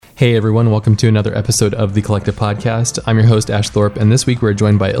Hey everyone, welcome to another episode of The Collective Podcast. I'm your host, Ash Thorpe, and this week we're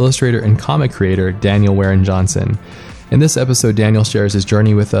joined by illustrator and comic creator Daniel Warren-Johnson. In this episode, Daniel shares his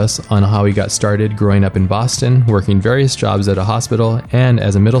journey with us on how he got started growing up in Boston, working various jobs at a hospital, and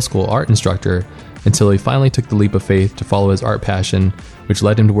as a middle school art instructor, until he finally took the leap of faith to follow his art passion, which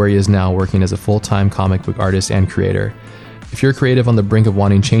led him to where he is now, working as a full-time comic book artist and creator. If you're creative on the brink of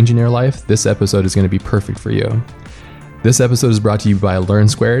wanting change in your life, this episode is going to be perfect for you. This episode is brought to you by Learn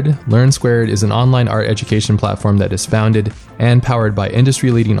Squared. Learn Squared is an online art education platform that is founded and powered by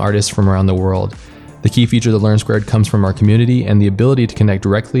industry-leading artists from around the world. The key feature of Learn Squared comes from our community and the ability to connect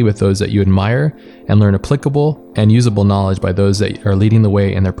directly with those that you admire and learn applicable and usable knowledge by those that are leading the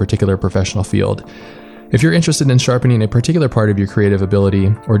way in their particular professional field. If you're interested in sharpening a particular part of your creative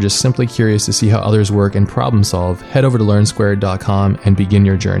ability or just simply curious to see how others work and problem solve, head over to learnsquared.com and begin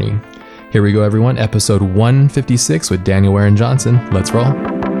your journey. Here we go, everyone. Episode 156 with Daniel Warren-Johnson. Let's roll.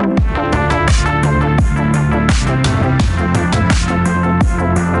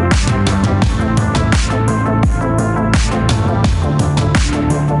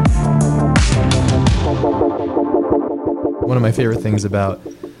 One of my favorite things about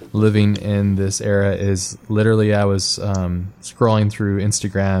living in this era is literally I was scrolling through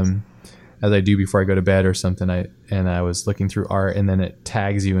Instagram as I do before I go to bed or something, and I was looking through art, and then it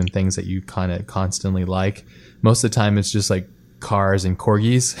tags you in things that you kind of constantly like. Most of the time it's just like cars and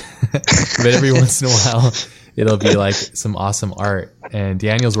corgis, but every once in a while it'll be like some awesome art. And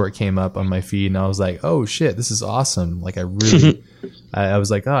Daniel's work came up on my feed, and I was like, oh shit, this is awesome. Like I was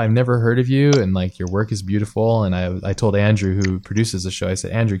like, oh, I've never heard of you, and like your work is beautiful. And I told Andrew, who produces the show, I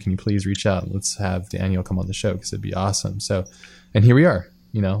said, Andrew, can you please reach out? Let's have Daniel come on the show because it'd be awesome. So, and here we are.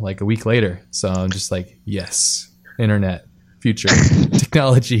 Like a week later. So I'm just like, yes, internet, future,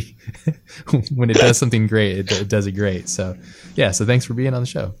 technology. When it does something great, it does it great. So yeah, so thanks for being on the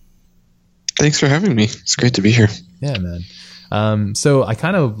show. Thanks for having me. It's great to be here. Yeah, man. So I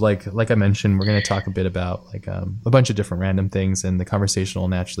kind of like I mentioned, we're going to talk a bit about like a bunch of different random things, and the conversation will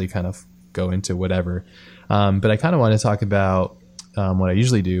naturally kind of go into whatever. But I kind of want to talk about what I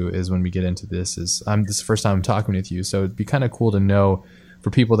usually do is when we get into this is this is the first time I'm talking with you. So it'd be kind of cool to know, for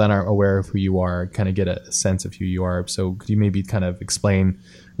people that aren't aware of who you are, kind of get a sense of who you are. So could you maybe kind of explain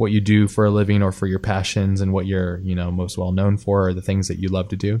what you do for a living or for your passions and what you're, most well known for, or the things that you love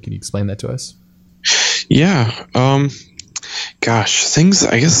to do? Can you explain that to us? Yeah. Things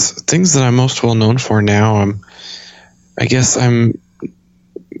that I'm most well known for now. I guess I'm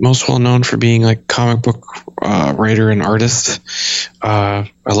most well known for being like comic book writer and artist.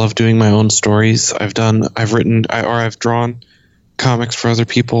 I love doing my own stories. I've drawn comics for other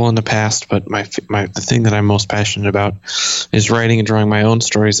people in the past, but the thing that I'm most passionate about is writing and drawing my own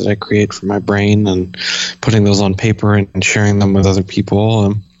stories that I create from my brain and putting those on paper and sharing them with other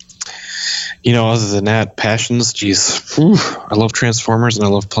people. Other than that, passions, I love Transformers and I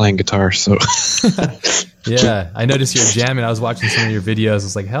love playing guitar. So yeah, I noticed you're jamming. I was watching some of your videos. I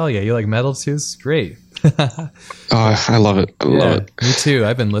was like, hell yeah, you like metal too? It's great. I love it. I love it. Me too.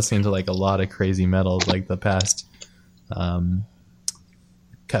 I've been listening to like a lot of crazy metal like the past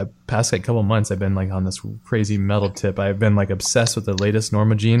like couple months. I've been like on this crazy metal tip. I've been like obsessed with the latest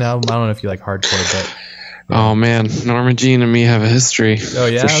Norma Jean album. I don't know if you like hardcore, but oh man, Norma Jean and me have a history. Oh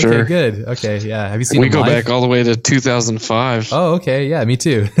yeah, for sure. Okay, good. Okay, yeah. Have you seen? We go back all the way to 2005. Oh, okay, yeah, me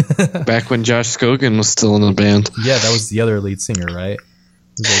too. Back when Josh Scogin was still in the band. Yeah, that was the other lead singer, right?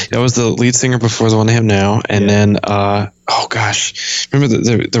 That was the lead singer before the one I have now, and then remember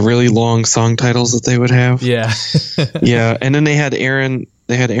the really long song titles that they would have? Yeah, yeah, and then they had Aaron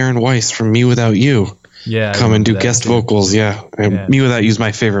Weiss from Me Without You. Yeah, come and do guest vocals. Yeah. Me Without You is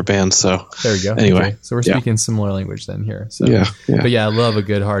my favorite band. So there we go. Anyway, okay. So we're speaking similar language then here. So yeah. But yeah, I love a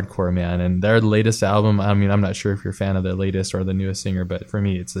good hardcore, man. And their latest album, I mean, I'm not sure if you're a fan of the latest or the newest singer, but for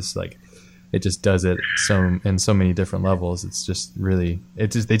me, it's just like, it just does it in so many different levels. It's just really, they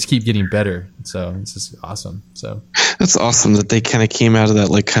just keep getting better. So it's just awesome. So that's awesome that they kind of came out of that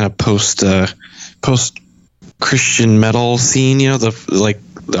like kind of post Christian metal scene,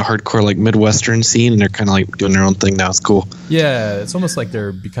 the hardcore like Midwestern scene, and they're kind of like doing their own thing now. It's cool. Yeah, it's almost like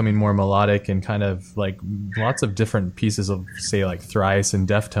they're becoming more melodic, and kind of like lots of different pieces of, say, like Thrice and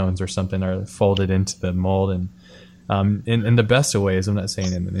Deftones or something are folded into the mold, and in the best of ways. I'm not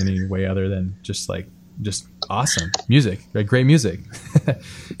saying in any way other than just awesome music, great music.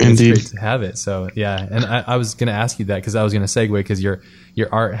 Indeed. It's great to have it. So yeah, and I was going to ask you that because I was going to segue, because your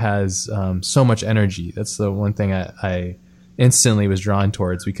art has so much energy. That's the one thing I instantly was drawn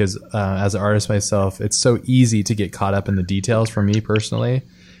towards, because as an artist myself, it's so easy to get caught up in the details for me personally.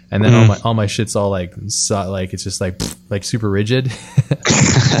 and then all my shit's all like it's just like super rigid.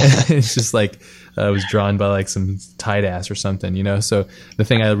 It's just like it was drawn by like some tight ass or something, you know. So the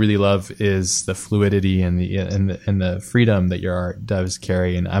thing I really love is the fluidity and the freedom that your art does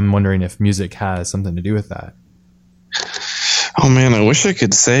carry, and I'm wondering if music has something to do with that. Oh man, I wish I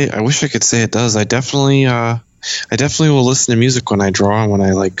could say it does. I definitely will listen to music when I draw and when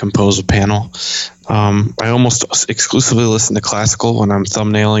I like compose a panel. I almost exclusively listen to classical when I'm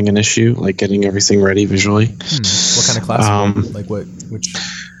thumbnailing an issue, like getting everything ready visually. What kind of classical? Like which?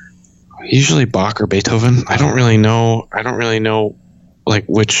 Usually Bach or Beethoven. I don't really know like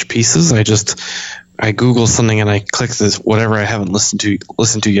which pieces. I Google something and I click this whatever I haven't listened to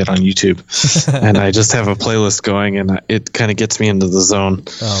yet on YouTube, and I just have a playlist going, and it kind of gets me into the zone.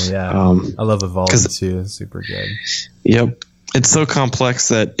 Oh yeah, I love Evolve too. It's super good. Yep, it's so complex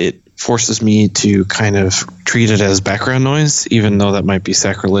that it forces me to kind of treat it as background noise, even though that might be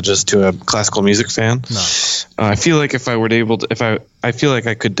sacrilegious to a classical music fan. No. I feel like if I were able to, I feel like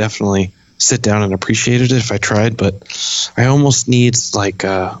I could definitely sit down and appreciate it if I tried, but I almost need like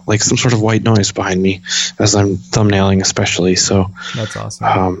some sort of white noise behind me as I'm thumbnailing, especially. So that's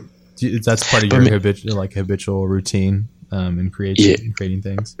awesome. That's part of your habitual routine in creating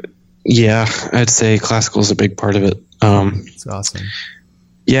things. Yeah, I'd say classical is a big part of it. It's awesome.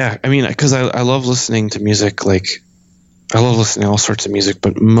 Yeah, I mean, because I love listening to music. Like, I love listening to all sorts of music,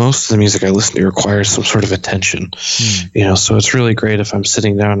 but most of the music I listen to requires some sort of attention. You know, so it's really great if I'm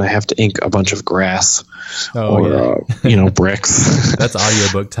sitting down and I have to ink a bunch of grass bricks. That's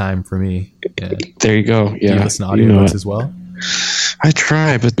audiobook time for me. Yeah. There you go. Yeah. Do you listen to audiobooks as well? I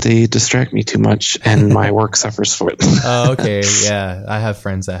try, but they distract me too much, and my work suffers for it. Oh, okay. Yeah, I have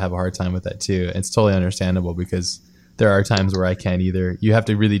friends that have a hard time with that too. It's totally understandable because there are times where I can't either. You have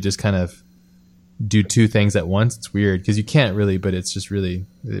to really just kind of do two things at once. It's weird because you can't really, but it's just really,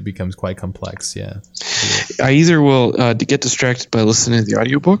 it becomes quite complex. Yeah. I either will get distracted by listening to the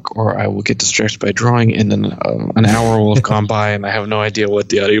audiobook, or I will get distracted by drawing, and then an hour will have gone by and I have no idea what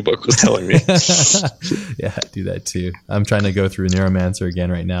the audiobook was telling me. Yeah, I do that too. I'm trying to go through Neuromancer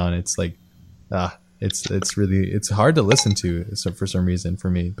again right now, and it's like it's hard to listen to for some reason for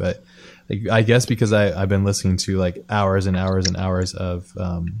me, but I guess because I've been listening to like hours and hours and hours of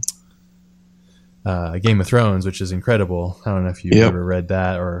Game of Thrones, which is incredible. I don't know if you've ever read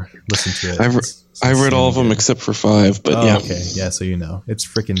that or listened to it. I've read all of them except for 5, but yeah. Okay. Yeah. So, it's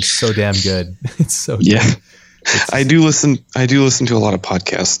freaking so damn good. It's so good. Yeah. I do listen to a lot of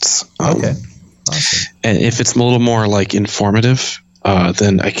podcasts. Okay. Awesome. And if it's a little more like informative,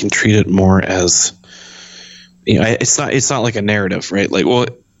 then I can treat it more as, it's not like a narrative, right? Like, well,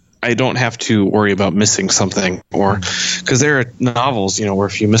 I don't have to worry about missing something, or because there are novels, where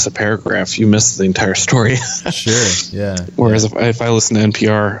if you miss a paragraph, you miss the entire story. Sure. Yeah. Whereas if I listen to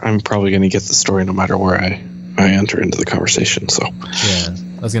NPR, I'm probably going to get the story no matter where I enter into the conversation. So yeah,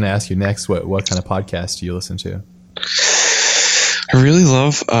 I was going to ask you next, what kind of podcast do you listen to? I really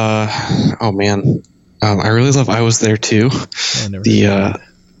love, I really love I Was There Too.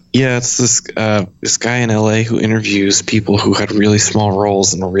 Yeah, it's this guy in LA who interviews people who had really small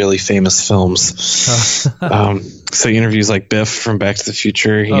roles in really famous films. So he interviews like Biff from Back to the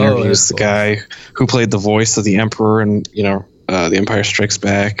Future. He interviews the guy who played the voice of the Emperor in The Empire Strikes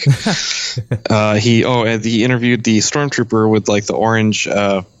Back. He interviewed the stormtrooper with like the orange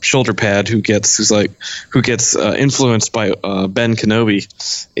shoulder pad who gets influenced by Ben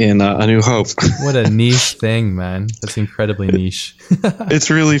Kenobi in A New Hope. What a niche thing, man! That's incredibly niche. It's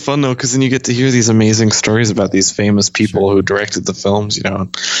really fun though, because then you get to hear these amazing stories about these famous people who directed the films.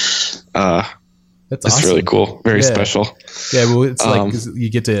 That's it's awesome. Really cool, very special. Yeah, well, it's like you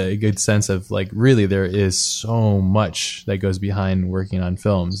get to a good sense of like really there is so much that goes behind working on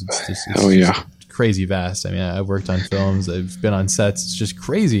films. It's just crazy vast. I mean, I've worked on films. I've been on sets. It's just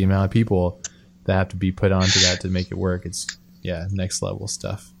crazy amount of people that have to be put onto that to make it work. It's next level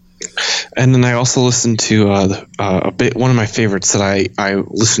stuff. And then I also listen to one of my favorites that I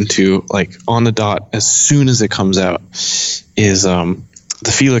listen to like on the dot as soon as it comes out is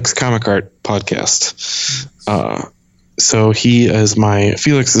the Felix Comic Art podcast. So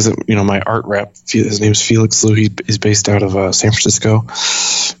Felix is my art rep. His name's Felix Liu. He's based out of San Francisco,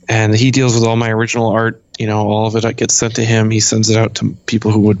 and he deals with all my original art. All of it gets sent to him. He sends it out to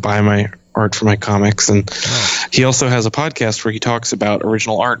people who would buy my art for my comics, and he also has a podcast where he talks about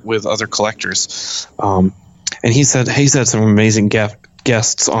original art with other collectors. And he's had some amazing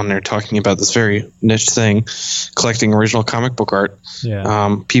guests on there talking about this very niche thing, collecting original comic book art.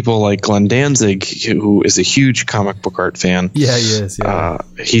 Yeah. People like Glenn Danzig, who is a huge comic book art fan. Yeah, he is. Yeah.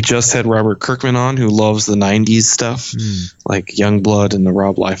 He just had Robert Kirkman on, who loves the 90s stuff, like Youngblood and the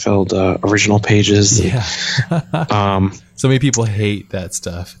Rob Liefeld original pages. Yeah. And, so many people hate that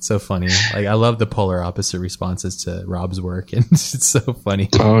stuff. It's so funny. Like, I love the polar opposite responses to Rob's work, and it's so funny.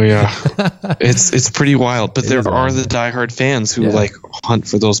 oh yeah, it's pretty wild. But there are wild. the diehard fans who like hunt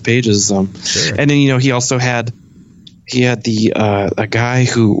for those pages. Sure. And then he also had the a guy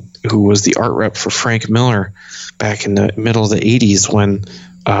who was the art rep for Frank Miller back in the middle of the 80s when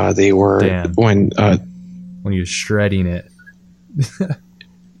they were when he was shredding it.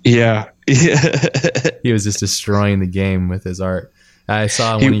 Yeah. He was just destroying the game with his art. I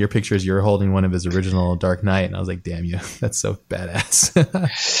saw in one of your pictures you were holding one of his original Dark Knight, and I was like, damn, that's so badass.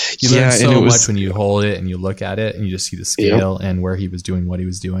 You learn so much when you hold it and you look at it and you just see the scale and where he was doing what he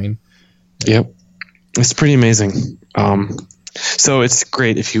was doing. Yep. It's pretty amazing. So it's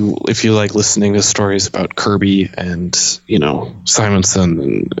great if you like listening to stories about Kirby and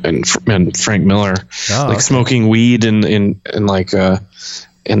Simonson and Frank Miller, smoking weed in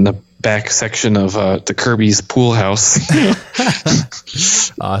the back section of the Kirby's pool house.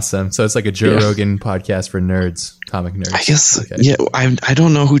 Awesome. So it's like a Joe Rogan podcast for nerds, comic nerds. I guess. Okay. Yeah. I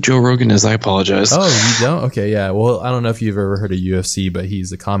don't know who Joe Rogan is. I apologize. Oh, you don't? Okay. Yeah. Well, I don't know if you've ever heard of UFC, but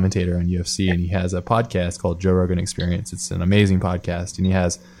he's a commentator on UFC, and he has a podcast called Joe Rogan Experience. It's an amazing podcast, and he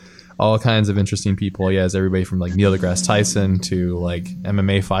has all kinds of interesting people. He has everybody from like Neil deGrasse Tyson to like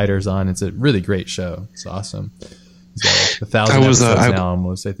MMA fighters on. It's a really great show. It's awesome. He's got like 1,000 episodes now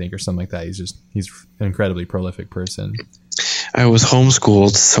almost, I think, or something like that. He's an incredibly prolific person. I was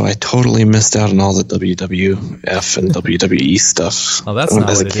homeschooled, so I totally missed out on all the WWF and WWE stuff. Oh, that's not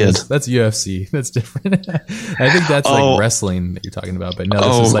what it is. That's UFC. That's different. I think that's like wrestling that you're talking about. But no,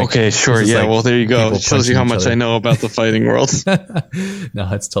 this is like, okay, sure. Yeah, well, there you go. It shows you how much I know about the fighting world. No,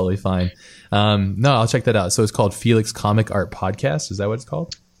 it's totally fine. No, I'll check that out. So it's called Felix Comic Art Podcast. Is that what it's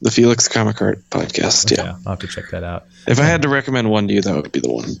called? The Felix Comic Art Podcast, yeah. I'll have to check that out. If I had to recommend one to you, that would be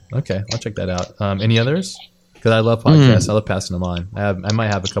the one. Okay, I'll check that out. Any others? Because I love podcasts. I love passing them on. I might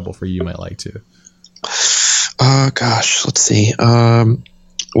have a couple for you might like too. Gosh, let's see.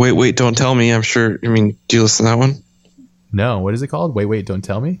 Wait, don't tell me. I'm sure. I mean, do you listen to that one? No. What is it called? Wait, don't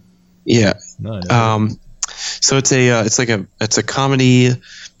tell me. Yeah. No. So it's a comedy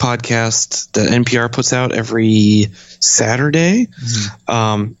podcast that NPR puts out every Saturday.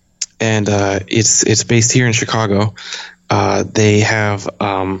 Mm-hmm. And it's based here in Chicago. They have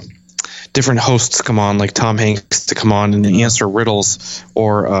different hosts come on, like Tom Hanks to come on and answer riddles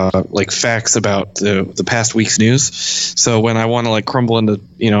or like facts about the past week's news. So when I want to like crumble into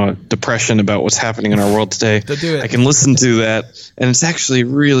depression about what's happening in our world today, I can listen to that, and it's actually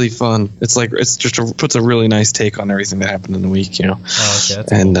really fun. It's puts a really nice take on everything that happened in the week, Oh, okay,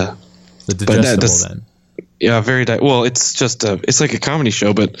 that's and cool. The digestible then. Yeah, very. Well, it's just it's like a comedy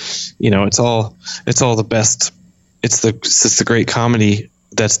show, but it's all the best. It's the great comedy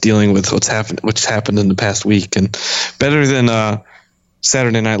that's dealing with what's happened in the past week, and better than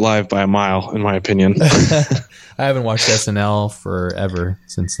Saturday Night Live by a mile, in my opinion. I haven't watched SNL forever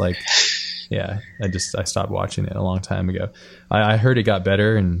since I stopped watching it a long time ago. I heard it got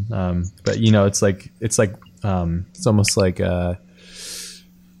better, and but it's almost like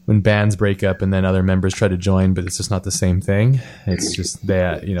when bands break up and then other members try to join, but it's just not the same thing. It's just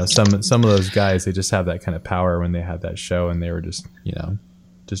that some of those guys, they just have that kind of power when they had that show, and they were just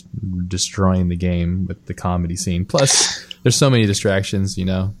just destroying the game with the comedy scene. Plus, there's so many distractions.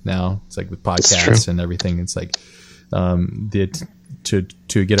 Now it's like with podcasts and everything. It's like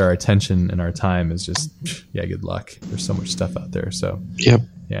to get our attention and our time is just good luck. There's so much stuff out there. So yep,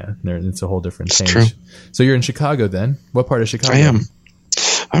 it's a whole different change. True. So you're in Chicago then? What part of Chicago? I am.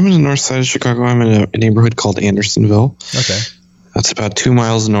 I'm in the north side of Chicago. I'm in a neighborhood called Andersonville. Okay. That's about 2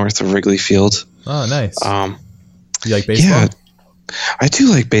 miles north of Wrigley Field. Oh, nice. You like baseball? Yeah, I do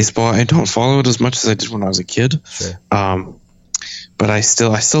like baseball. I don't follow it as much as I did when I was a kid. Sure. But I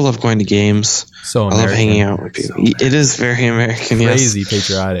still love going to games. So American. I love hanging out with people. It is very American. Crazy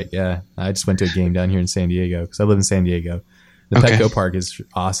patriotic. Yeah. I just went to a game down here in San Diego because I live in San Diego. The Petco Park is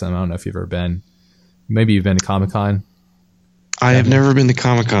awesome. I don't know if you've ever been. Maybe you've been to Comic-Con. I have never been to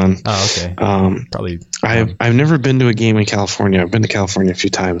Comic-Con. Oh, okay. Probably. I've never been to a game in California. I've been to California a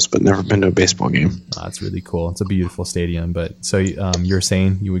few times, but never been to a baseball game. Oh, it's really cool. It's a beautiful stadium. But so you're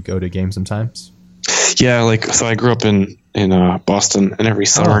saying you would go to games sometimes? Yeah, so I grew up in Boston, and every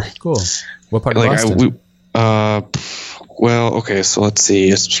summer. Oh, cool. What part of Boston? well, okay, so let's see.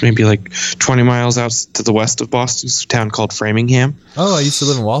 It's maybe like 20 miles out to the west of Boston. It's a town called Framingham. Oh, I used to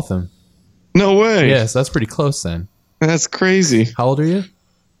live in Waltham. No way. Yes, that's pretty close then. That's crazy. How old are you?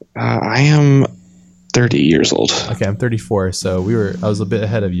 I am 30 years old. Okay, I'm 34, so I was a bit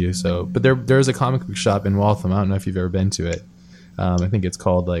ahead of you. So, but there's a comic book shop in Waltham. I don't know if you've ever been to it. I think it's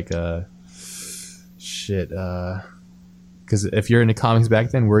called like because if you're into comics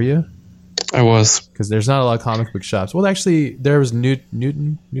back then, were you? I was. Because there's not a lot of comic book shops. Well, actually, there was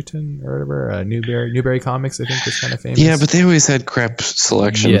Newton or whatever. Newberry Comics, I think, was kind of famous. Yeah, but they always had crap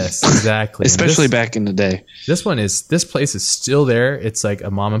selection. Yes, exactly. Especially back in the day. This place is still there. It's like a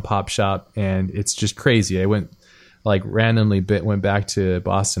mom and pop shop, and it's just crazy. I went went back to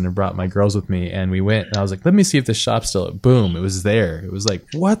Boston and brought my girls with me, and we went, and I was like, let me see if the shop's still, boom, it was there. It was like,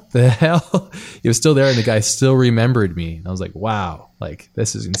 what the hell? It was still there, and the guy still remembered me. And I was like, wow, like,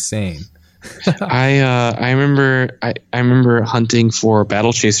 this is insane. I remember hunting for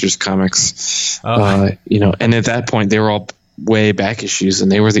Battle Chasers comics, and at that point they were all way back issues,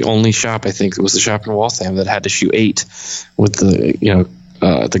 and they were the only shop, I think it was the shop in Waltham, that had issue 8 with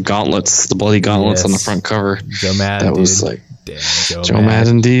the gauntlets, the bloody gauntlets on the front cover. Joe Mad, that dude. Was like Damn, Joe Mad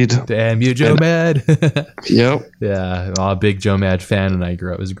indeed. Damn you, Joe Mad. Yep. Yeah, I'm a big Joe Mad fan when I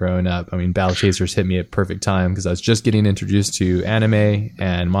was growing up. I mean, Battle Chasers hit me at perfect time because I was just getting introduced to anime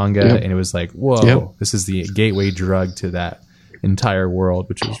and manga, and it was like, whoa, this is the gateway drug to that entire world,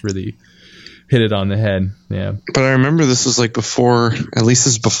 which was really hit it on the head. Yeah. But I remember this was like before, at least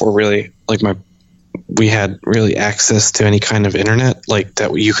this is before really, like we had really access to any kind of internet, like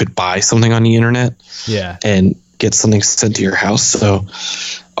that you could buy something on the internet. Yeah. And get something sent to your house. So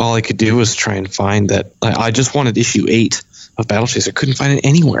all I could do was try and find that. I just wanted issue 8 of Battle Chaser. Couldn't find it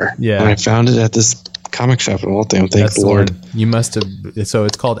anywhere. Yeah. And I found it at this comic shop in Waltham. Thank the Lord. You must have. So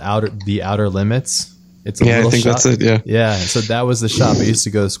it's called The Outer Limits. It's a little I think shop. that's it. Yeah. Yeah. So that was the shop. I used to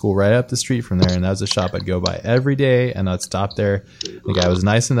go to school right up the street from there, and that was the shop I'd go by every day, and I'd stop there. The guy was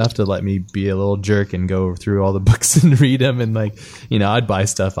nice enough to let me be a little jerk and go through all the books and read them, and I'd buy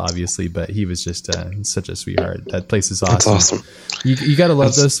stuff obviously, but he was just such a sweetheart. That place is awesome. That's awesome. You got to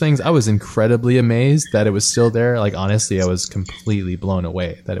love those things. I was incredibly amazed that it was still there. Like, honestly, I was completely blown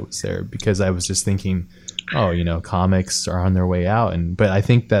away that it was there, because I was just thinking, comics are on their way out, but I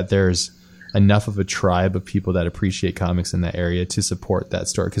think that there's enough of a tribe of people that appreciate comics in that area to support that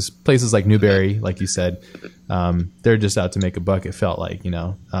store, because places like Newberry, like you said, they're just out to make a buck, it felt like,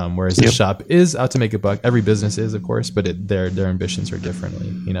 whereas the shop is out to make a buck. Every business is, of course, but their ambitions are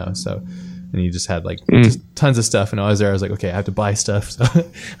differently, so, and you just had just tons of stuff, and I was there, I was like, okay, I have to buy stuff, so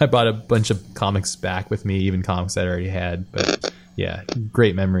I bought a bunch of comics back with me, even comics that I already had. But yeah,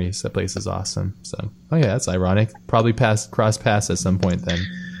 great memories. That place is awesome. So, that's ironic. Probably cross paths at some point then.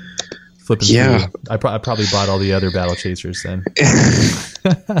 Flipping through. I probably bought all the other Battle Chasers then.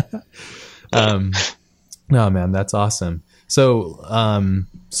 No, man, that's awesome.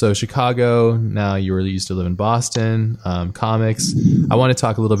 So, Chicago. Now you used to live in Boston. Comics. I want to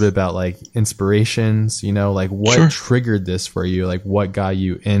talk a little bit about inspirations. What triggered this for you? What got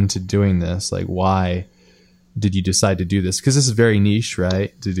you into doing this? Why did you decide to do this? Because this is very niche,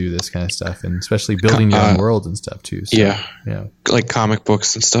 right? To do this kind of stuff, and especially building your own worlds and stuff too. So, like comic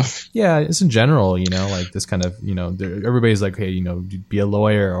books and stuff. Yeah, it's in general, this kind of, everybody's like, hey, be a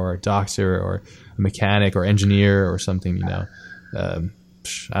lawyer or a doctor or a mechanic or engineer or something. I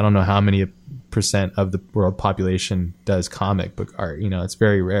don't know how many % of the world population does comic book art. It's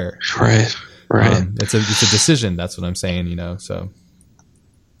very rare. Right. It's a decision. That's what I'm saying. So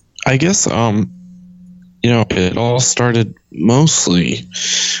I guess it all started mostly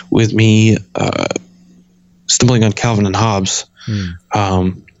with me stumbling on Calvin and Hobbes.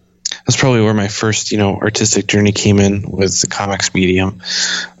 That's probably where my first, artistic journey came in with the comics medium.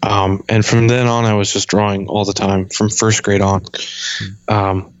 And from then on, I was just drawing all the time from first grade on.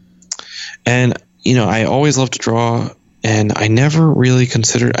 And, I always loved to draw, and I never really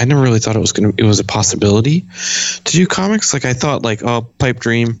thought it was a possibility to do comics. I thought pipe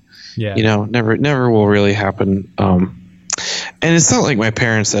dream. Yeah. Never will really happen. And it's not like my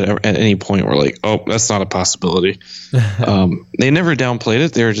parents at any point were like, "Oh, that's not a possibility." They never downplayed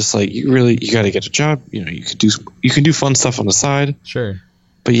it. They were just like, "You got to get a job. You can do fun stuff on the side. Sure,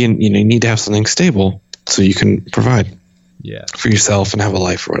 but you need to have something stable so you can provide for yourself and have a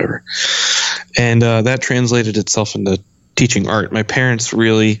life or whatever." And that translated itself into teaching art. My parents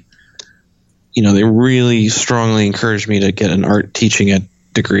really, they really strongly encouraged me to get an art teaching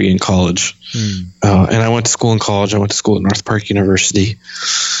degree in college. And I went to school in college. I went to school at North Park University,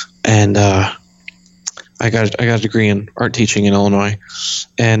 and I got a degree in art teaching in Illinois.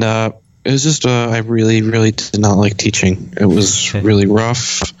 And it was just I really, really did not like teaching. It was really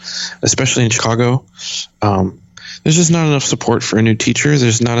rough, especially in Chicago. There's just not enough support for a new teacher.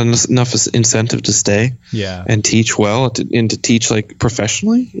 There's not enough incentive to stay and teach well and to teach like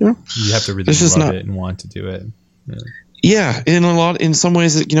professionally. You have to really love it and want to do it. Yeah, in some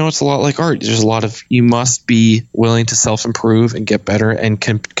ways, it's a lot like art. There's a lot of, you must be willing to self-improve and get better and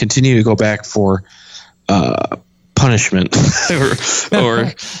continue to go back for punishment or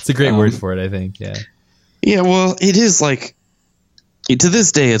it's a great word for it, I think. Yeah, well, it is like, to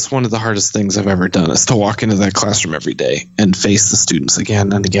this day, it's one of the hardest things I've ever done, is to walk into that classroom every day and face the students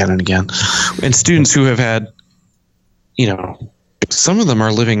again and again and again. And students who have had, some of them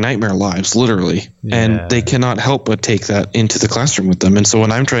are living nightmare lives, literally, and they cannot help but take that into the classroom with them. And so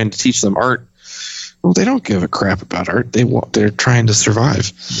when I'm trying to teach them art, well, they don't give a crap about art. They're trying to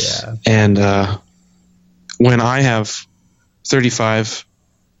survive. Yeah. And when I have 35,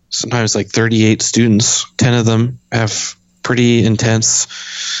 sometimes like 38 students, 10 of them have pretty intense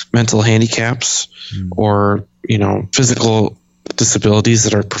mental handicaps or, physical disabilities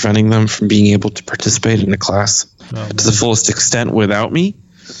that are preventing them from being able to participate in the class to the fullest extent without me.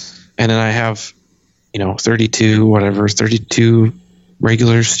 And then I have, 32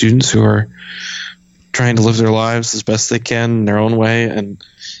 regular students who are trying to live their lives as best they can in their own way. And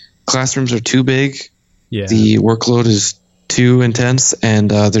classrooms are too big. Yeah. The workload is too intense,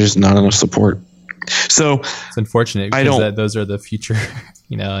 and there's not enough support. So it's unfortunate because those are the future,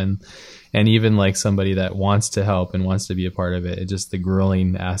 and even like somebody that wants to help and wants to be a part of it, it's just the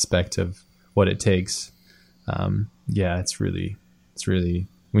grueling aspect of what it takes. It's really,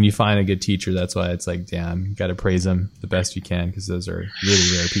 when you find a good teacher, that's why it's like, damn, you got to praise them the best you can, because those are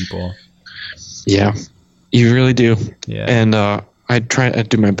really rare people. Yeah, you really do. Yeah. And I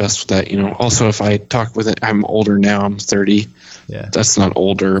do my best with that. Also, if I talk with it, I'm older now, I'm 30. Yeah. That's not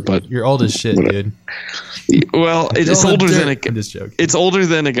older, but you're old as shit, dude. Well, it's older than I'm just joking. It's older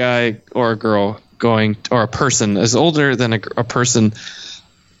than a guy or a girl or a person is older than a person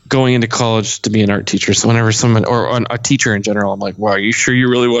going into college to be an art teacher. So whenever someone, or a teacher in general, I'm like, wow, are you sure you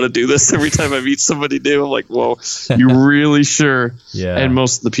really want to do this? Every time I meet somebody new, I'm like, whoa, you really sure? Yeah. And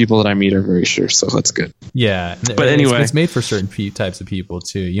most of the people that I meet are very sure. So that's good. Yeah. But anyway, it's made for certain types of people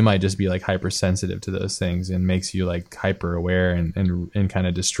too. You might just be like hypersensitive to those things and makes you like hyper aware and kind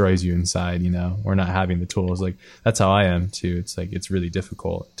of destroys you inside, or not having the tools. Like that's how I am too. It's like, it's really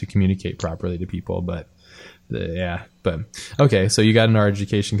difficult to communicate properly to people, but okay, so you got an art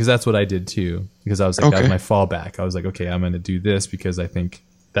education, because that's what I did too, because I was like, that was my fallback. I was like, okay, I'm going to do this because I think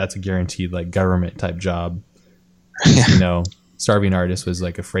that's a guaranteed like government type job. Starving artist was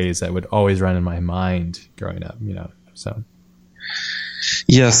like a phrase that would always run in my mind growing up, so.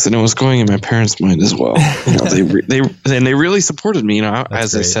 Yes, and it was going in my parents' mind as well. They really supported me.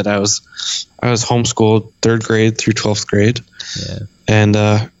 As I said, I was homeschooled 3rd grade through 12th grade. Yeah. And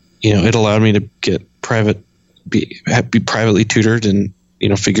it allowed me to get be privately tutored in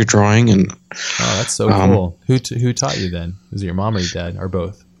figure drawing. And that's so cool. Who taught you then? Was it your mom or your dad, or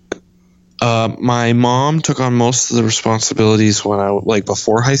both? My mom took on most of the responsibilities when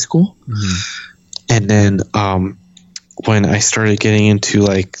before high school. And then when I started getting into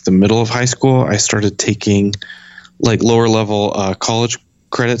like the middle of high school, I started taking like lower level college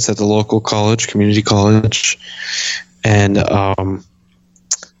credits at the local college, community college. And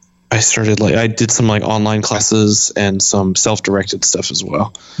I did some like online classes and some self-directed stuff as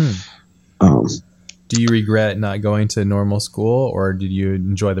well. Do you regret not going to normal school, or did you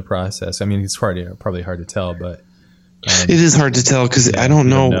enjoy the process? I mean, it's probably hard to tell, but it is hard to tell because I don't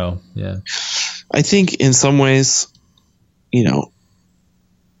know. Yeah. I think in some ways, I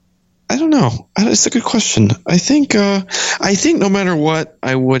don't know. It's a good question. I think no matter what,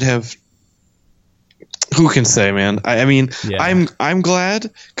 I would have. Who can say, man? I mean, yeah. I'm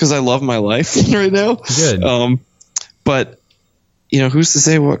glad because I love my life right now. Good. But who's to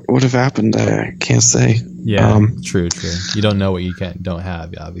say what would have happened? I can't say. Yeah. True. You don't know what you don't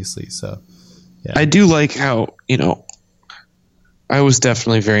have, obviously. So. Yeah. I do like how I was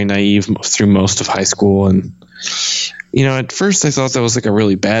definitely very naive through most of high school, and at first I thought that was like a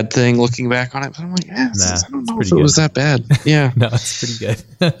really bad thing looking back on it, but I'm like, I don't know if it was that bad. Yeah. No, it's pretty good.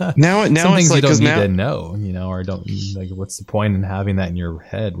 now some it's things like, you don't need to know, or don't like. What's the point in having that in your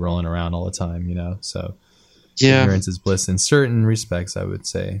head rolling around all the time? So yeah, ignorance is bliss in certain respects, I would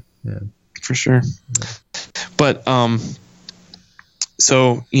say. Yeah, for sure. Yeah. But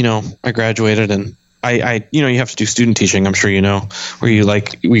so I graduated, and I you have to do student teaching. I'm sure where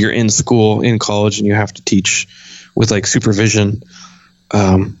you're in school in college and you have to teach with like supervision,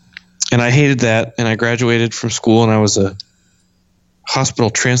 and I hated that. And I graduated from school, and I was hospital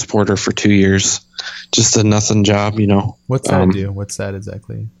transporter for 2 years. Just a nothing job, you know. What's that do? What's that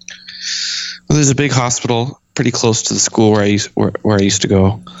exactly? Well, there's a big hospital pretty close to the school where I used to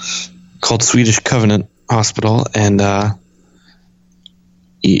go, called Swedish Covenant Hospital, and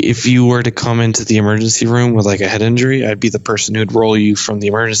if you were to come into the emergency room with like a head injury, I'd be the person who'd roll you from the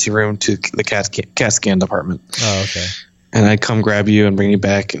emergency room to the CAT scan department. Oh, okay. And I'd come grab you and bring you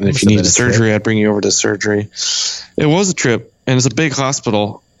back. And if you needed surgery, I'd bring you over to surgery. It was a trip, and it's a big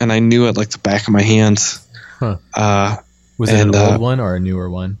hospital, and I knew it like the back of my hand. Huh. Was it an old one or a newer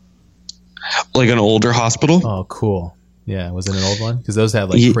one? Like an older hospital. Oh, cool. Yeah, was it an old one? Because those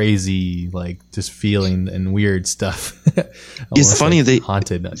have like crazy, like just feeling and weird stuff. It's funny, like they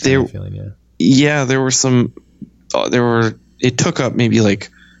haunted that kind of feeling. Yeah, there were some. It took up maybe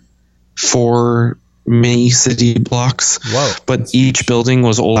like 4 mini city blocks. Whoa! But each building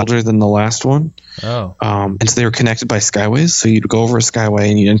was older than the last one. Oh. And so they were connected by skyways. So you'd go over a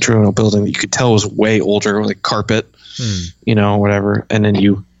skyway and you'd enter a building that you could tell was way older, like carpet, you know, whatever, and then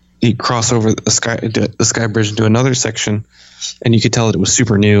you cross over the sky bridge into another section, and you could tell that it was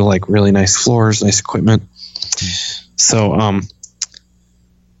super new, like really nice floors, nice equipment. So,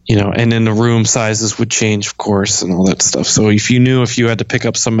 you know, and then the room sizes would change, of course, and all that stuff. So if you had to pick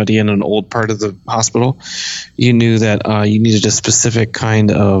up somebody in an old part of the hospital, you knew that you needed a specific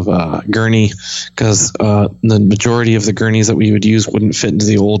kind of gurney, because the majority of the gurneys that we would use wouldn't fit into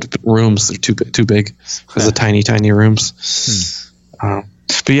the old rooms. They're too big because of tiny rooms.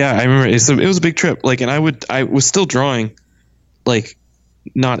 But yeah, I remember it was a big trip. Like, and I was still drawing, like,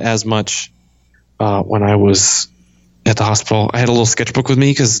 not as much when I was at the hospital. I had a little sketchbook with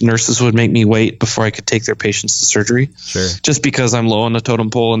me because nurses would make me wait before I could take their patients to surgery. Sure. Just because I'm low on the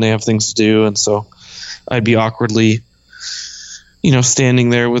totem pole and they have things to do, and so I'd be awkwardly, you know, standing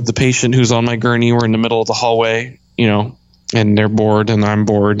there with the patient who's on my gurney. We're in the middle of the hallway, you know, and they're bored and I'm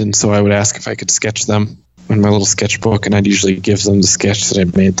bored, and so I would ask if I could sketch them in my little sketchbook, and I'd usually give them the sketch that I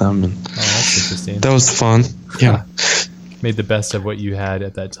made them. And that's interesting. That was fun. Yeah. Made the best of what you had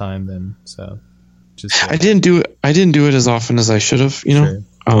at that time then. So just I didn't do it as often as I should have, you know.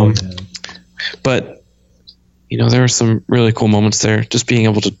 Sure. But you know, there were some really cool moments there, just being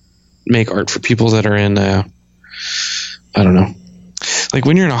able to make art for people that are in I don't know. Like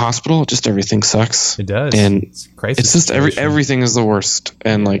when you're in a hospital, just everything sucks. It does. And it's just everything is the worst,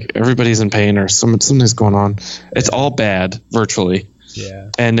 and like everybody's in pain or something's going on. It's all bad virtually. Yeah.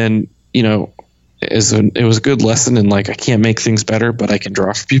 And then, you know, it was a good lesson in like, I can't make things better, but I can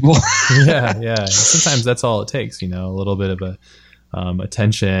draw for people. Yeah. Sometimes that's all it takes, you know, a little bit of a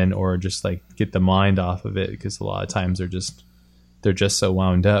attention, or just like get the mind off of it, because a lot of times they're just so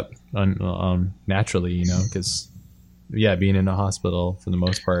wound up naturally, you know, because being in a hospital for the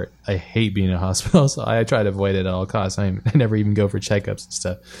most part, I hate being in a hospital, so I try to avoid it at all costs. I never even go for checkups and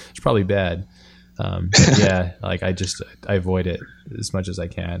stuff. It's probably bad. Yeah, like I avoid it as much as I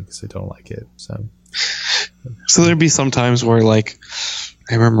can because I don't like it. So there'd be some times where, like,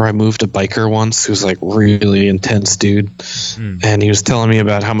 I remember I moved a biker once who's like really intense dude, and he was telling me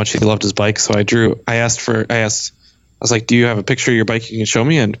about how much he loved his bike. So I was like, "Do you have a picture of your bike you can show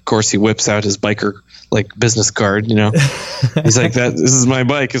me?" And of course, he whips out his biker like business card. You know, he's like, "This is my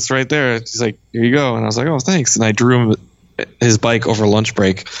bike. It's right there." He's like, "Here you go." And I was like, "Oh, thanks." And I drew him his bike over lunch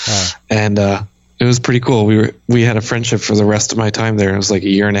break, and it was pretty cool. We had a friendship for the rest of my time there. It was like a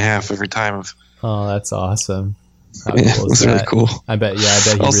year and a half every time. Oh, that's awesome. How yeah, cool it was really cool. I bet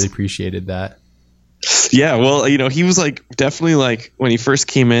he really appreciated that. Yeah, well, you know, he was like definitely like when he first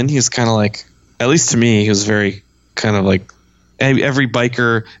came in, he was kind of like, at least to me, he was very kind of like every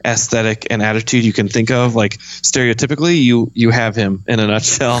biker aesthetic and attitude you can think of, like stereotypically you have him in a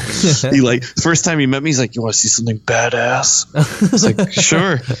nutshell. He like the first time he met me, he's like, "You want to see something badass?" It's like,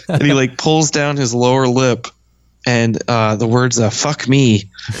 "Sure." And he like pulls down his lower lip, and the words "fuck me"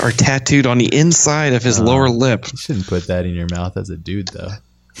 are tattooed on the inside of his lower lip. You shouldn't put that in your mouth as a dude, though.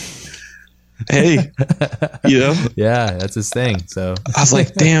 Hey, you know? Yeah, that's his thing. So I was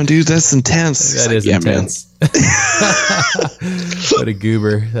like, "Damn, dude, that's intense." That is intense. What a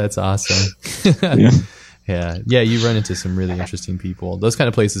goober. That's awesome. Yeah, you run into some really interesting people. Those kind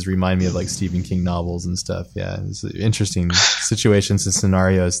of places remind me of like Stephen King novels and stuff. Yeah, it's interesting situations and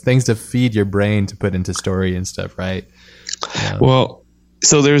scenarios, things to feed your brain to put into story and stuff, right? Yeah. Well,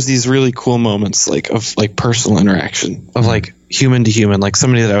 so there's these really cool moments like of like personal interaction of like human to human, like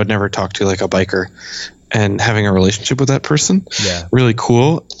somebody that I would never talk to, like a biker, and having a relationship with that person. Yeah, really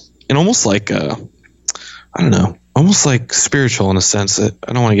cool, and almost like I don't know, almost like spiritual in a sense. That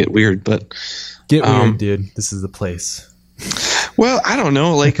I don't want to get weird, but get weird, dude. This is the place. Well, I don't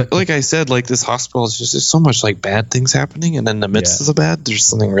know. Like I said, like this hospital is just there's so much like bad things happening, and in the midst of the bad, there's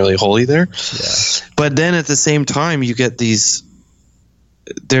something really holy there. Yeah. But then at the same time, you get these.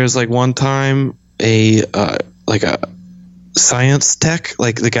 There's like one time a science tech,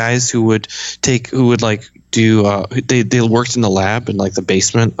 like the guys who would like do they worked in the lab in like the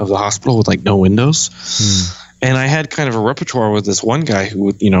basement of the hospital with like no windows. And I had kind of a repertoire with this one guy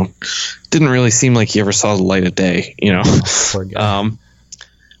who, didn't really seem like he ever saw the light of day, Poor guy.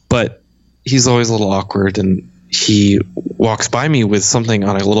 But he's always a little awkward, and he walks by me with something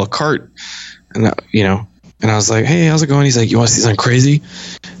on a little cart, and and I was like, "Hey, how's it going?" He's like, "You want to see something crazy?"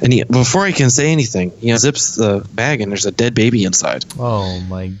 And before I can say anything, he zips the bag, and there's a dead baby inside. Oh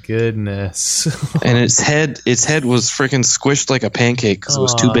my goodness! And its head was freaking squished like a pancake because it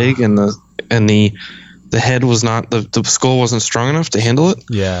was too big, and the head was not the skull wasn't strong enough to handle it.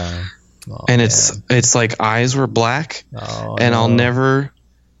 Yeah. Oh, and man. it's like eyes were black, and no.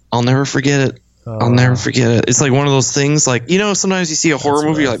 I'll never forget it. I'll never forget it. It's like one of those things, like sometimes you see a horror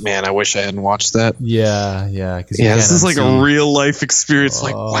movie, you're like, man, I wish I hadn't watched that. Yeah. This is like a real life experience.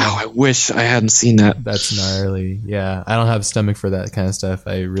 Like, wow, I wish I hadn't seen that. That's gnarly. Yeah, I don't have a stomach for that kind of stuff.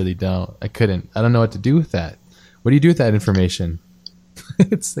 I really don't. I couldn't. I don't know what to do with that. What do you do with that information?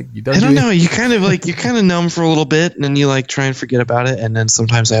 It's like you don't. I don't know. You kind of numb for a little bit, and then you like try and forget about it, and then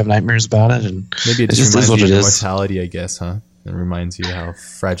sometimes I have nightmares about it, and maybe it just reminds you of your mortality, I guess, huh? It reminds you how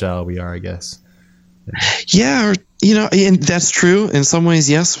fragile we are, I guess. Yeah, and that's true in some ways,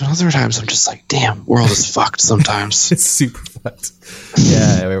 yes. But other times, I'm just like, damn, world is fucked. Sometimes it's super fucked.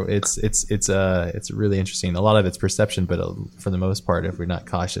 Yeah, it's really interesting. A lot of it's perception, but for the most part, if we're not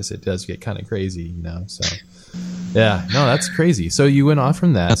cautious, it does get kind of crazy, So, yeah, no, that's crazy. So you went off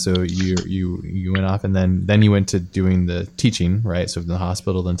from that. So you went off, and then you went to doing the teaching, right? So from the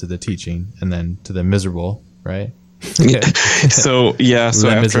hospital, then to the teaching, and then to the miserable, right? So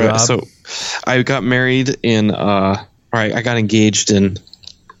I got married I got engaged in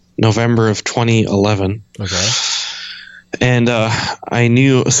November of 2011. Okay. And I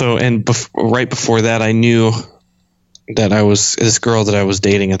knew right before that I knew that this girl that I was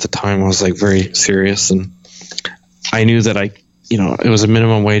dating at the time was like very serious, and I knew that it was a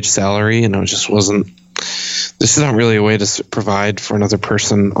minimum wage salary, and it just wasn't. This is not really a way to provide for another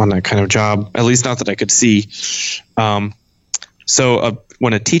person on that kind of job, at least not that I could see. So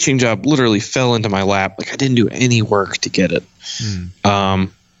when a teaching job literally fell into my lap, like I didn't do any work to get it.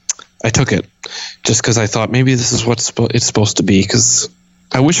 I took it just because I thought maybe this is what it's supposed to be, because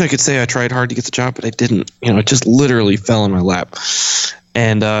I wish I could say I tried hard to get the job, but I didn't. It just literally fell in my lap.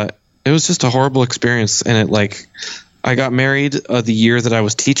 And it was just a horrible experience. And I got married the year that I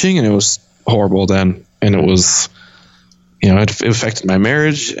was teaching, and it was horrible then. And it was, it affected my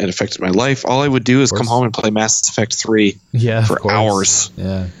marriage. It affected my life. All I would do is come home and play Mass Effect 3 for hours,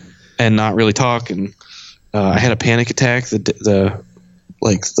 and not really talk. And I had a panic attack. I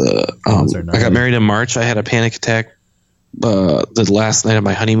got married in March. I had a panic attack the last night of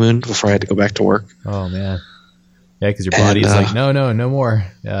my honeymoon before I had to go back to work. Oh man, yeah, because your body's like, no more.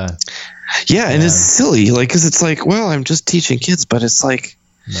 Yeah, and it's silly, like, because it's like, well, I'm just teaching kids, but it's like.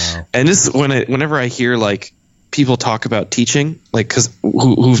 No. And this whenever I hear like people talk about teaching, like because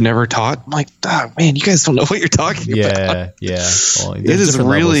who've never taught, I'm like, man, you guys don't know what you're talking about. Yeah. Well, it is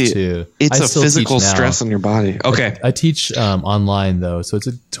really it's a physical stress on your body. Okay, I teach online though, so it's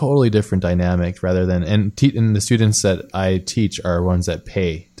a totally different dynamic rather than and the students that I teach are ones that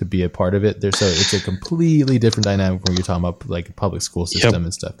pay to be a part of it. So it's a completely different dynamic when you're talking about like a public school system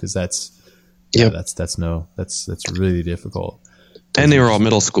and stuff, because that's really difficult. And they were all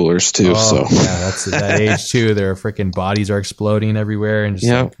middle schoolers too. That's that age too. Their freaking bodies are exploding everywhere and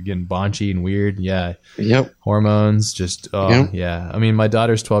just like getting paunchy and weird. Yeah. Yep. Hormones. Yeah. I mean, my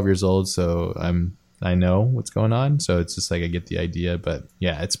daughter's 12 years old, so I know what's going on. So it's just like I get the idea, but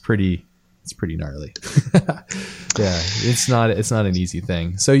yeah, it's pretty gnarly. Yeah, it's not an easy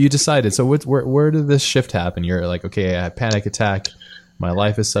thing. So you decided. So where did this shift happen? You're like, okay, I had a panic attack. My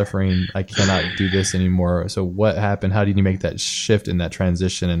life is suffering. I cannot do this anymore. So what happened? How did you make that shift in that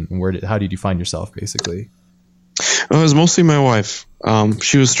transition? And how did you find yourself, basically? Well, it was mostly my wife.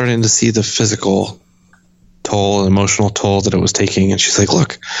 She was starting to see the physical toll and emotional toll that it was taking. And she's like,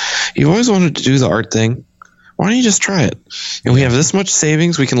 look, you've always wanted to do the art thing. Why don't you just try it? And we have this much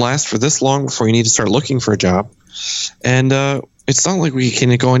savings. We can last for this long before you need to start looking for a job. And it's not like we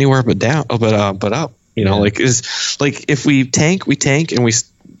can go anywhere but up. Like if we tank, and we,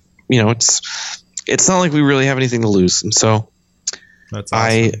 it's not like we really have anything to lose. And so that's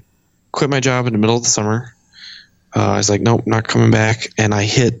awesome. I quit my job in the middle of the summer. I was like, nope, not coming back. And I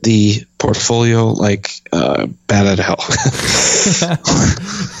hit the portfolio like bat out of hell.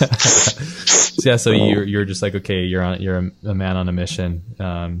 So you're just like, okay, you're a man on a mission.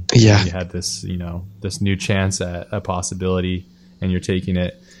 Yeah. You had this, this new chance at a possibility, and you're taking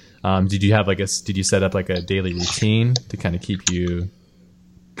it. Did you set up like a daily routine to kind of keep you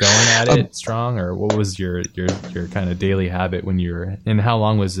going at it strong, or what was your kind of daily habit when you were, and how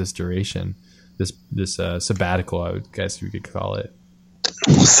long was this duration? This sabbatical, I would guess you could call it.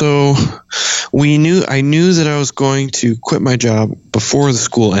 So I knew that I was going to quit my job before the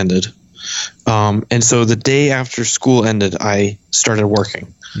school ended. And so the day after school ended, I started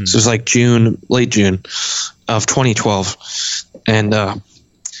working. So it was like late June of 2012. And a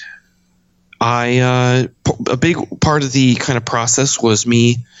big part of the kind of process was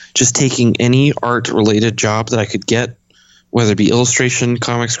me just taking any art related job that I could get, whether it be illustration,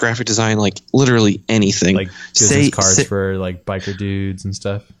 comics, graphic design, like literally anything. Like business cards for like biker dudes and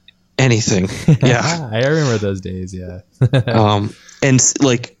stuff. Anything. Yeah. I remember those days. Yeah. And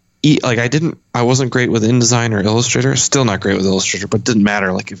I wasn't great with InDesign or Illustrator. Still not great with Illustrator, but it didn't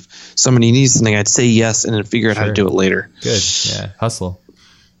matter. Like if somebody needs something, I'd say yes and then figure out how to do it later. Good. Yeah. Hustle.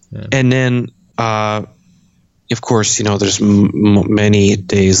 Yeah. And then, of course, there's many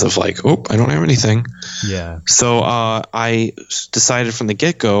days of like, oh, I don't have anything. Yeah. So I decided from the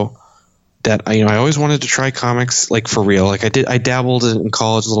get-go that I always wanted to try comics, like for real. Like I dabbled in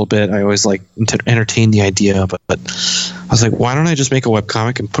college a little bit. I always like entertained the idea, but I was like, why don't I just make a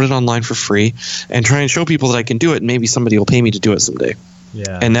webcomic and put it online for free and try and show people that I can do it, and maybe somebody will pay me to do it someday.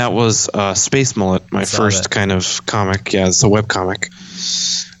 Yeah. And that was Space Mullet, my first kind of comic. Yeah, it's a webcomic.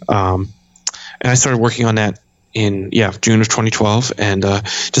 And I started working on that in June of 2012, and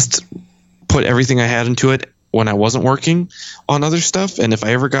just put everything I had into it when I wasn't working on other stuff. And if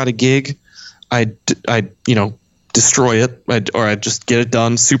I ever got a gig, I'd destroy it, I'd just get it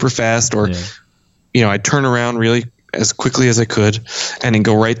done super fast, or I'd turn around really as quickly as I could and then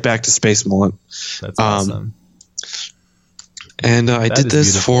go right back to Space Mullet. That's awesome. And I did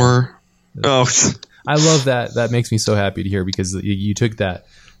this beautiful. I love that. That makes me so happy to hear, because you took that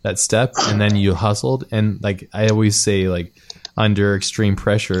step and then you hustled. And like I always say, like under extreme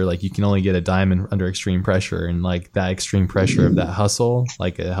pressure, like you can only get a diamond under extreme pressure, and like that extreme pressure of that hustle,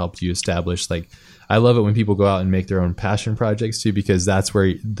 like it helped you establish. Like I love it when people go out and make their own passion projects too, because that's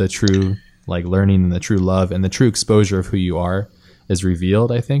where the true like learning and the true love and the true exposure of who you are is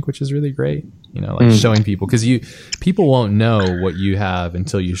revealed, I think, which is really great. Showing people, because people won't know what you have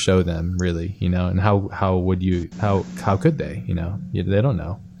until you show them, really, and how could they, they don't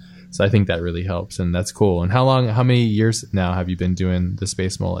know. So I think that really helps, and that's cool. And how many years now have you been doing the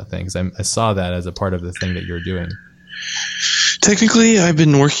Space Mullet thing? 'Cause I saw that as a part of the thing that you're doing. Technically, I've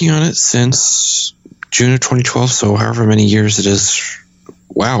been working on it since June of 2012, so however many years it is.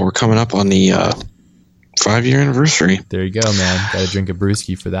 Wow, we're coming up on the 5-year anniversary. There you go, man. Got to drink a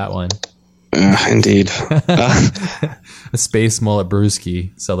brewski for that one. Indeed. A Space Mullet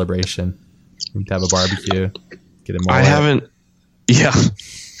brewski celebration. We have a barbecue. Get a mullet.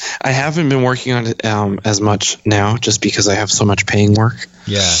 I haven't been working on it as much now, just because I have so much paying work.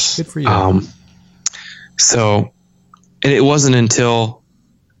 Yeah, good for you. So, and it wasn't until,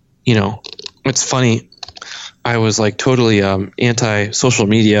 it's funny. I was like totally anti social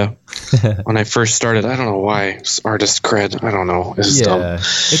media when I first started. I don't know why. It's artist cred. I don't know. It's dumb.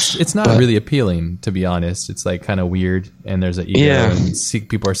 It's not really appealing, to be honest. It's like kind of weird, and there's an ego, and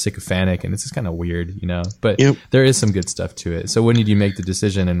people are sycophantic, and it's just kind of weird, But there is some good stuff to it. So when did you make the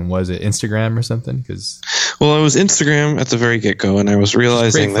decision, and was it Instagram or something? Well, it was Instagram at the very get go, and I was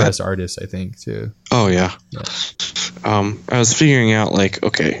realizing that for us artists, I think, too. Oh yeah. I was figuring out like,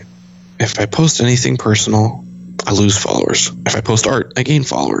 okay, if I post anything personal, I lose followers. If I post art, I gain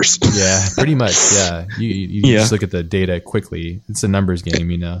followers. Yeah, pretty much. Yeah, you just look at the data quickly. It's a numbers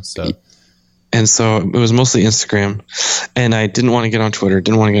game, So, and so it was mostly Instagram, and I didn't want to get on Twitter.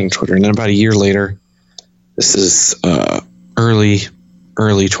 And then about a year later, this is early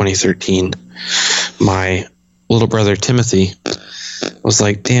 2013. My little brother Timothy was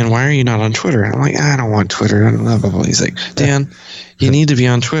like, Dan, why are you not on Twitter? And I'm like, I don't want Twitter. Blah, blah, blah. He's like, Dan, you need to be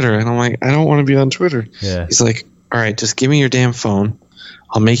on Twitter. And I'm like, I don't want to be on Twitter. Yeah. He's like, all right, just give me your damn phone.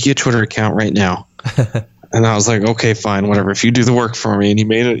 I'll make you a Twitter account right now. And I was like, okay, fine, whatever. If you do the work for me. And he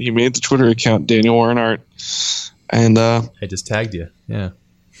made the Twitter account, Daniel Warren Art. And I just tagged you. Yeah.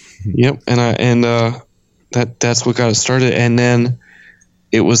 Yep. And that's what got it started. And then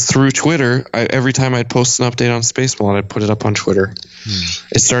it was through Twitter. Every time I'd post an update on Space Mullet, I'd put it up on Twitter.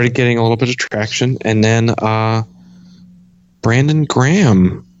 It started getting a little bit of traction. And then Brandon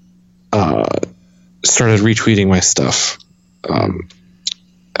Graham started retweeting my stuff.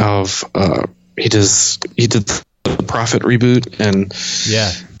 He did the Prophet reboot, and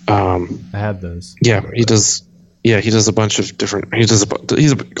I had those. He does a bunch of different.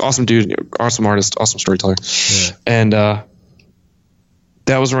 He's an awesome dude, awesome artist, awesome storyteller, and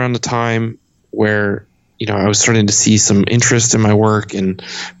that was around the time where I was starting to see some interest in my work, and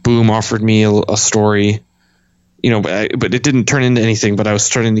Boom offered me a story, but it didn't turn into anything. But I was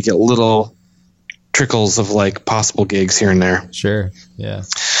starting to get little trickles of like possible gigs here and there. Sure, yeah.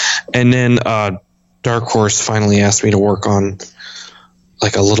 And then Dark Horse finally asked me to work on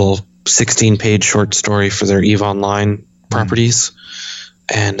like a little 16-page short story for their EVE Online properties,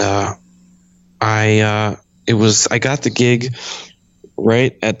 and I got the gig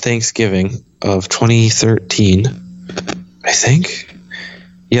right at Thanksgiving of 2013, I think.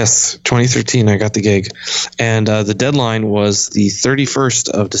 Yes, 2013. I got the gig, and the deadline was the 31st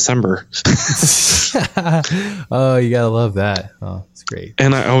of December. Oh, you gotta love that. Oh, it's great.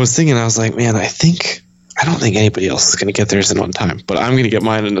 And I was thinking, I was like, man, I don't think anybody else is going to get theirs in on time, but I'm going to get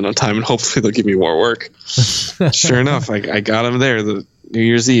mine in on time, and hopefully they'll give me more work. Sure enough, I got them there the New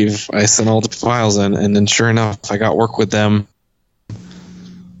Year's Eve. I sent all the files in, and then sure enough, I got work with them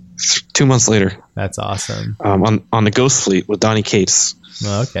 2 months later. That's awesome. On the Ghost Fleet with Donnie Cates.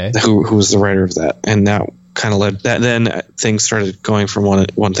 Oh, okay. Who was the writer of that, and that kind of led that. Then things started going from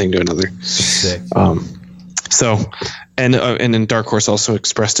one thing to another. Sick. So, and then Dark Horse also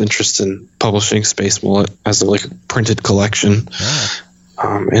expressed interest in publishing Space Mullet as a printed collection. Yeah.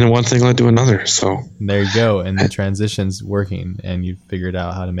 And one thing led to another. So there you go, and the transition's working, and you figured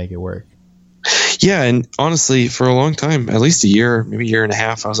out how to make it work. Yeah, and honestly, for a long time, at least a year, maybe a year and a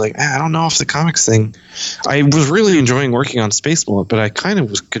half, I was like, I don't know if the comics thing. I was really enjoying working on Space Mullet, but I kind of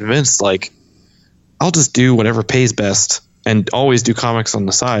was convinced I'll just do whatever pays best and always do comics on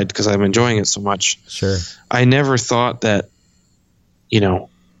the side because I'm enjoying it so much. Sure. I never thought that,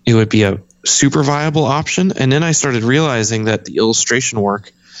 it would be a super viable option. And then I started realizing that the illustration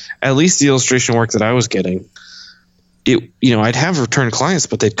work, at least the illustration work that I was getting, I'd have return clients,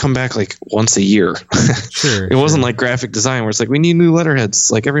 but they'd come back once a year. Sure. It wasn't like graphic design where it's we need new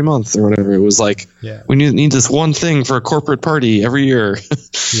letterheads every month or whatever. It was we need this one thing for a corporate party every year.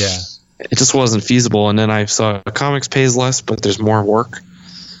 Yeah. It just wasn't feasible. And then I saw comics pays less, but there's more work.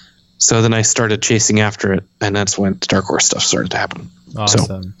 So then I started chasing after it, and that's when the Dark Horse stuff started to happen. Awesome.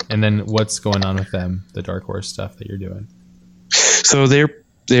 So, and then what's going on with them, the Dark Horse stuff that you're doing? So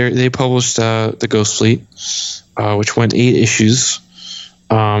they published the Ghost Fleet, which went 8 issues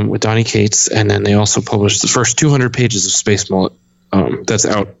with Donnie Cates, and then they also published the first 200 pages of Space Mullet. That's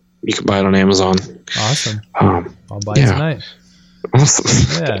out. You can buy it on Amazon. Awesome. I'll buy it tonight.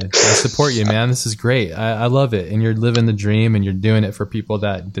 Awesome. Yeah, I support you, man. This is great. I love it. And you're living the dream, and you're doing it for people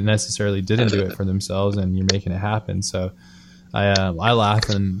that necessarily didn't do it for themselves, and you're making it happen. So I laugh,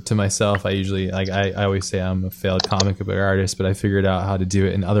 and to myself, I usually I always say I'm a failed comic book artist, but I figured out how to do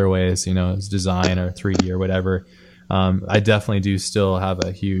it in other ways, as design or 3D or whatever. I definitely do still have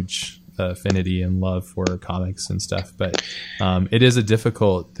a huge affinity and love for comics and stuff, but it is a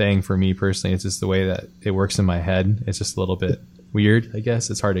difficult thing for me personally. It's just the way that it works in my head. It's just a little bit weird, I guess.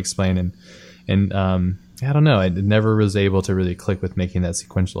 It's hard to explain, and I don't know. I never was able to really click with making that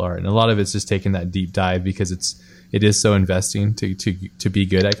sequential art, and a lot of it's just taking that deep dive because it is so investing to be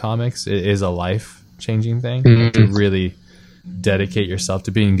good at comics. It is a life changing thing. To really dedicate yourself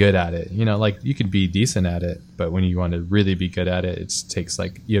to being good at it. You could be decent at it, but when you want to really be good at it, it takes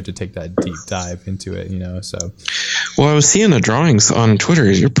you have to take that deep dive into it. So. Well, I was seeing the drawings on Twitter.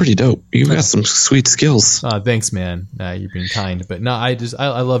 You're pretty dope. You've got some sweet skills. Thanks, man. You're being kind, but no,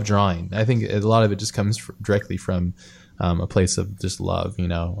 I love drawing. I think a lot of it just comes directly from a place of just love,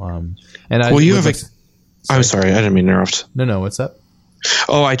 And you have I'm sorry, I didn't mean to interrupt. No, what's up?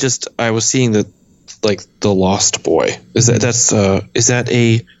 Oh, I was seeing that, The Lost Boy.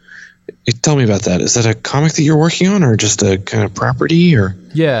 Tell me about that. Is that a comic that you're working on, or just a kind of property, or?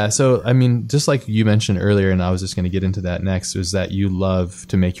 Yeah. So, just like you mentioned earlier, and I was just going to get into that next, is that you love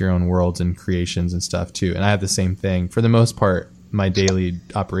to make your own worlds and creations and stuff too. And I have the same thing. For the most part, my daily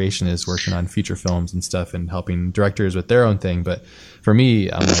operation is working on feature films and stuff and helping directors with their own thing. But for me,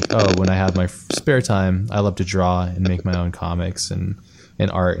 I'm when I have my spare time, I love to draw and make my own comics and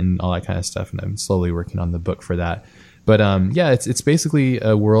art and all that kind of stuff. And I'm slowly working on the book for that. But it's basically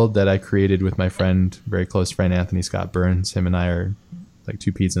a world that I created with my very close friend, Anthony Scott Burns. Him and I are like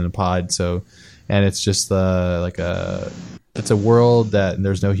two peas in a pod. So, and it's just it's a world that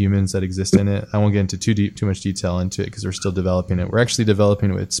there's no humans that exist in it. I won't get into too much detail into it because we're still developing it. We're actually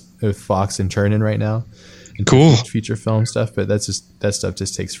developing it with Fox and Turner right now. Cool. Feature film stuff, but that stuff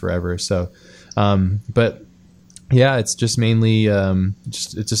just takes forever. So But yeah, it's just mainly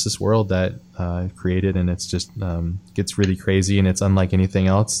it's just this world that I've created, and it's just gets really crazy, and it's unlike anything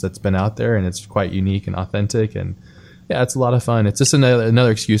else that's been out there, and it's quite unique and authentic, and yeah, it's a lot of fun. It's just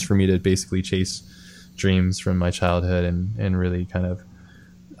another excuse for me to basically chase dreams from my childhood and really kind of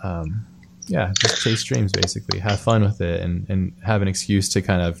just chase dreams, basically have fun with it, and have an excuse to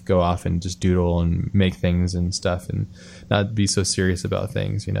kind of go off and just doodle and make things and stuff, and not be so serious about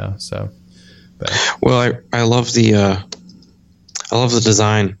things, so. But. Well, I love the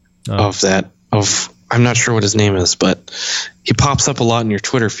design of that. I'm not sure what his name is, but he pops up a lot in your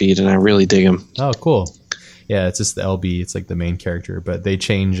Twitter feed, and I really dig him. Oh, cool. Yeah, it's just the LB. It's like the main character, but they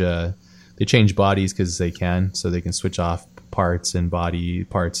change bodies because they can, so they can switch off parts and body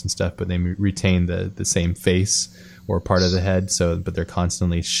parts and stuff, but they retain the same face or part of the head. So, but they're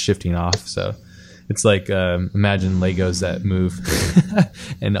constantly shifting off. So. It's like imagine Legos that move,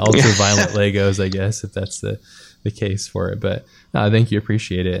 and ultra-violent Legos, I guess, if that's the case for it. But no, I think you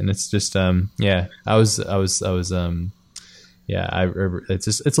appreciate it, and it's just it's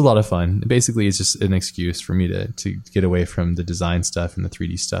a lot of fun. Basically, it's just an excuse for me to get away from the design stuff and the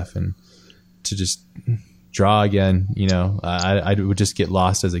 3D stuff, and to just draw again. I would just get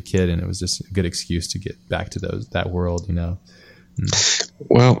lost as a kid, and it was just a good excuse to get back to that world.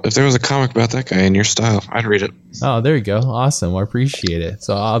 Well, if there was a comic about that guy in your style, I'd read it. Oh, there you go. Awesome. Well, I appreciate it.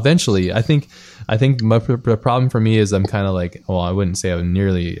 So eventually, I think the problem for me is I'm kind of like, well, I wouldn't say I'm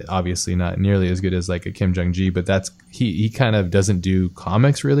obviously not nearly as good as like a Kim Jung-gi, but he kind of doesn't do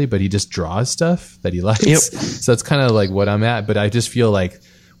comics really, but he just draws stuff that he likes. Yep. So that's kind of like what I'm at, but I just feel like,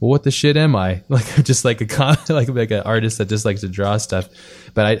 well, what the shit am I? Like, I'm just like like an artist that just likes to draw stuff.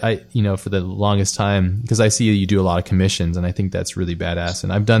 But I for the longest time, because I see you do a lot of commissions, and I think that's really badass,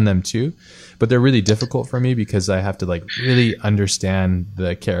 and I've done them too, but they're really difficult for me because I have to like really understand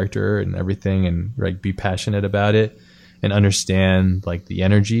the character and everything, and like be passionate about it, and understand like the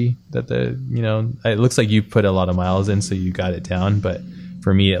energy that it looks like you put a lot of miles in, so you got it down. But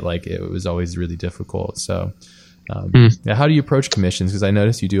for me, it was always really difficult. So. How do you approach commissions? Because I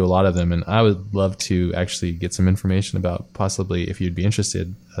noticed you do a lot of them, and I would love to actually get some information about possibly, if you'd be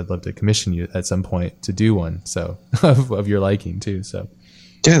interested, I'd love to commission you at some point to do one. So of your liking too. So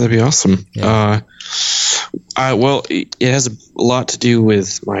yeah, that'd be awesome. Yeah. Well, it has a lot to do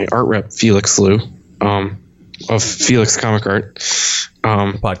with my art rep, Felix Liu, of Felix Comic Art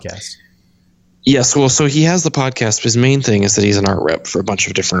podcast. Yes, well, so he has the podcast, but his main thing is that he's an art rep for a bunch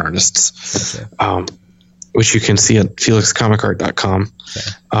of different artists. Okay. Which you can see at felixcomicart.com.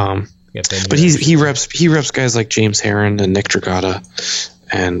 Okay. But he reps guys like James Herron and Nick Dragata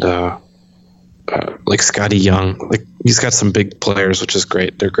and like Scotty Young. Like, he's got some big players, which is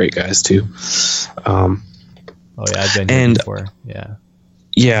great. They're great guys too. I've been here before. Yeah.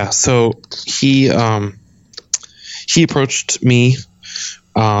 Yeah. So he approached me.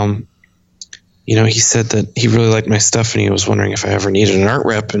 He said that he really liked my stuff, and he was wondering if I ever needed an art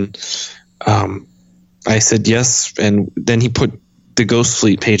rep, and I said yes, and then he put the Ghost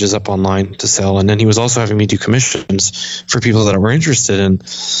Fleet pages up online to sell, and then he was also having me do commissions for people that were interested. And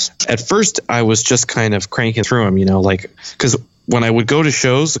at first, I was just kind of cranking through them, because when I would go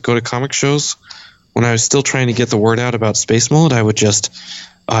to comic shows, when I was still trying to get the word out about Space Mullet, I would just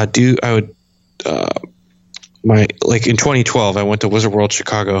in 2012, I went to Wizard World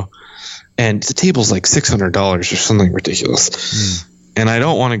Chicago, and the table's like $600 or something ridiculous, and I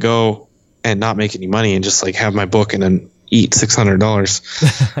don't want to go and not make any money and just like have my book and then eat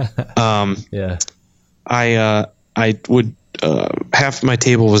 $600. Yeah. I would half my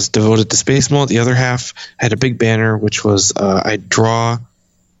table was devoted to Space Mullet. The other half had a big banner, which was I draw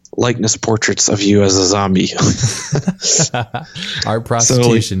likeness portraits of you as a zombie. Art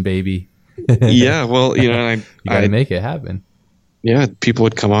prostitution, baby. Yeah, well, you gotta make it happen. Yeah, people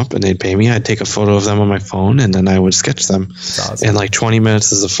would come up and they'd pay me. I'd take a photo of them on my phone, and then I would sketch them. Awesome. And like 20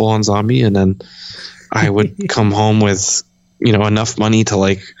 minutes as a full-on zombie, and then I would come home with enough money to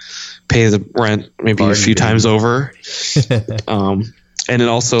like pay the rent maybe a few times over. And then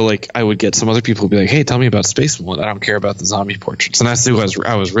also like I would get some other people who'd be like, "Hey, tell me about Space Mullet. I don't care about the zombie portraits." And that's what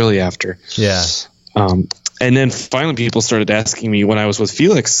I was really after. Yeah. And then finally, people started asking me when I was with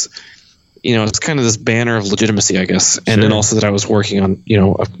Felix. It's kind of this banner of legitimacy, I guess. And Then also that I was working on,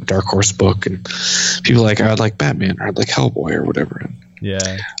 a Dark Horse book, and people like, I'd like Batman, or I'd like Hellboy, or whatever.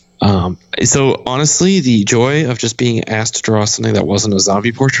 Yeah. So honestly, the joy of just being asked to draw something that wasn't a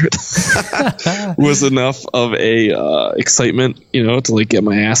zombie portrait was enough of a excitement, to like get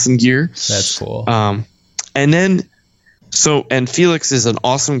my ass in gear. That's cool. And Felix is an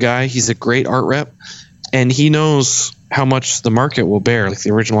awesome guy. He's a great art rep, and he knows how much the market will bear, like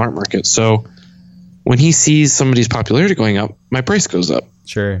the original art market. So when he sees somebody's popularity going up, my price goes up.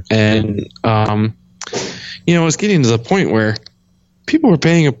 Sure. And it's getting to the point where people were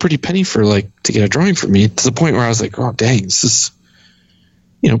paying a pretty penny for to get a drawing from me, to the point where I was like, oh dang, this is,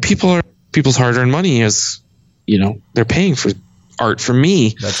 people's hard-earned money is, they're paying for art from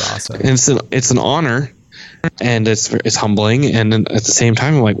me. That's awesome. And it's an honor, and it's humbling, and then at the same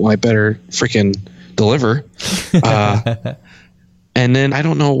time I'm like, well, I better freaking deliver. And then I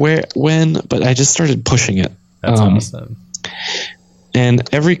don't know when, but I just started pushing it. That's awesome.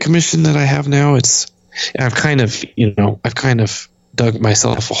 And every commission that I have now, I've kind of dug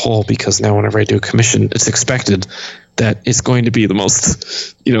myself a hole, because now whenever I do a commission, it's expected that it's going to be the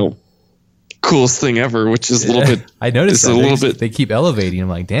most, coolest thing ever, which is a little bit. I noticed that they keep elevating. I'm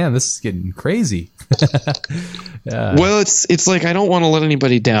like, damn, this is getting crazy. Yeah. Well, it's like I don't want to let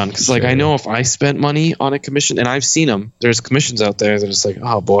anybody down, because Sure. I know if I spent money on a commission, and I've seen them, there's commissions out there that it's like,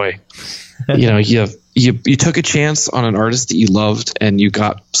 oh boy, you took a chance on an artist that you loved, and you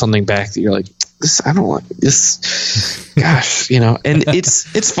got something back that you're like, this, I don't like this. Gosh, and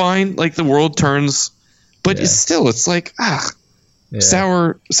it's fine. Like, the world turns, but it's like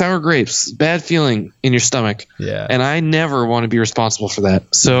sour grapes, bad feeling in your stomach. Yeah. And I never want to be responsible for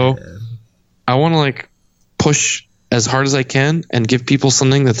that. So I want to push as hard as I can and give people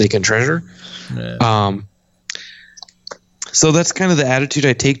something that they can treasure. Yeah. So that's kind of the attitude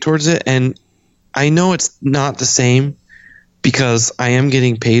I take towards it. And I know it's not the same, because I am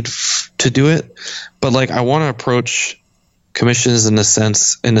getting paid to do it, but I want to approach commissions in the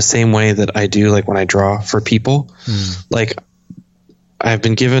same way that I do when I draw for people. I've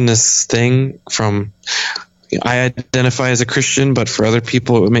been given this thing from, I identify as a Christian, but for other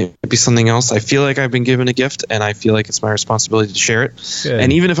people it may be something else. I feel like I've been given a gift, and I feel like it's my responsibility to share it. Good.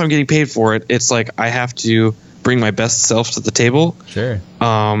 And even if I'm getting paid for it, it's like I have to bring my best self to the table. Sure.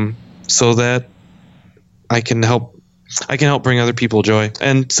 So that I can help bring other people joy.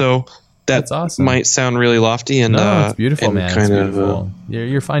 And so that's awesome. Might sound really lofty, and no, it's beautiful, and man. It's beautiful.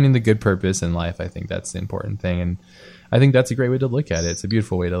 You're finding the good purpose in life. I think that's the important thing, and I think that's a great way to look at it. It's a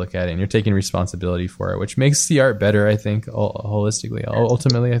beautiful way to look at it, and you're taking responsibility for it, which makes the art better. I think holistically,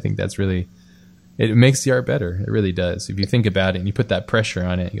 ultimately, I think it makes the art better. It really does. If you think about it and you put that pressure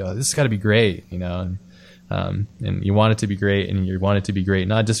on it, you go, "This has got to be great," and you want it to be great, and you want it to be great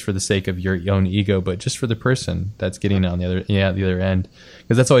not just for the sake of your own ego, but just for the person that's getting on the other end.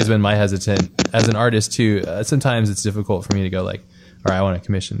 Because that's always been my hesitant as an artist too. Sometimes it's difficult for me to go all right, I want to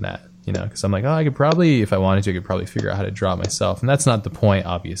commission that, because I'm like, I could probably, if I wanted to, I could probably figure out how to draw it myself, and that's not the point,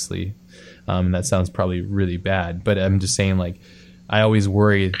 obviously. And that sounds probably really bad, but I'm just saying, I always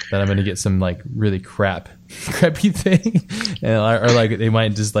worry that I'm going to get some really crappy thing, or they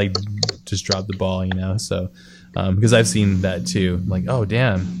might just drop the ball, So, because I've seen that too. I'm like, oh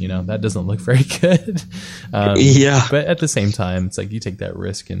damn, that doesn't look very good. Yeah. But at the same time, it's you take that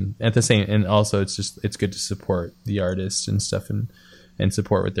risk, and also it's good to support the artists and stuff, and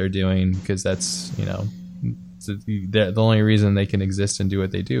support what they're doing, because that's the only reason they can exist and do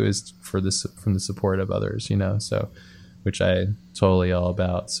what they do is from the support of others, So, which I totally all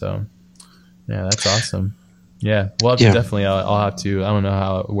about. So, yeah, that's awesome. Yeah, well, definitely. I'll have to. I don't know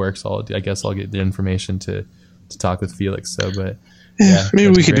how it works. I guess I'll get the information to talk with Felix. So, but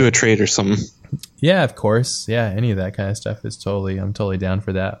maybe we could do a trade or something. Yeah, of course. Yeah, any of that kind of stuff is I'm totally down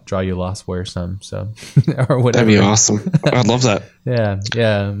for that. Draw you Lost Boy or some, or whatever. That'd be awesome. I'd love that. Yeah.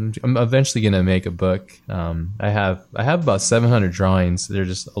 I'm eventually gonna make a book. I have about 700 drawings. They're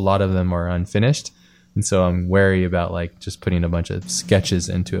just, a lot of them are unfinished, and so I'm wary about just putting a bunch of sketches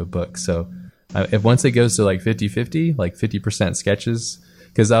into a book. So if once it goes to 50-50, 50% sketches,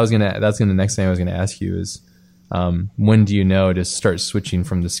 because that's the next thing I was gonna ask you is, when do you know to start switching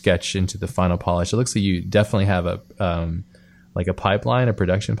from the sketch into the final polish? It looks like you definitely have a pipeline, a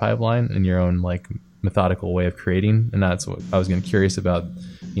production pipeline, in your own methodical way of creating, and that's what I was curious about.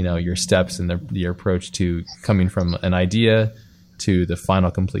 Your steps and your approach to coming from an idea to the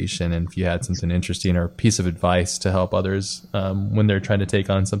final completion, and if you had something interesting or a piece of advice to help others when they're trying to take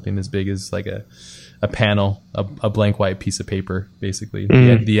on something as big as a panel, a blank white piece of paper, basically.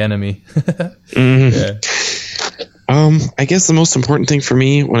 The enemy. Yeah. I guess the most important thing for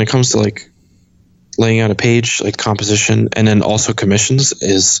me when it comes to laying out a page, composition, and then also commissions,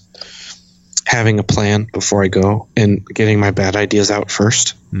 is having a plan before I go and getting my bad ideas out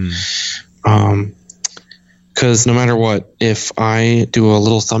first. Because no matter what, if I do a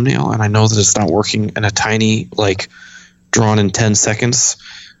little thumbnail and I know that it's not working in a tiny, drawn in 10 seconds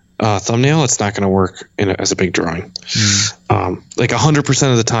thumbnail, it's not going to work as a big drawing.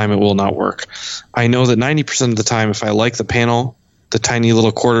 100% of the time it will not work. I know that 90% of the time, if I like the panel the tiny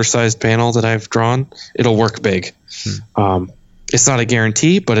little quarter-sized panel that I've drawn, it'll work big. It's not a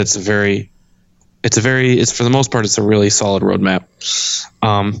guarantee, but it's for the most part, it's a really solid roadmap.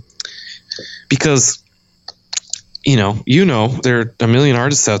 Because, there are a million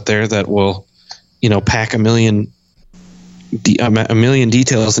artists out there that will, pack a million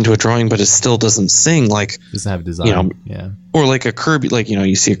details into a drawing, but it still doesn't sing like, doesn't have design. Or like a Kirby,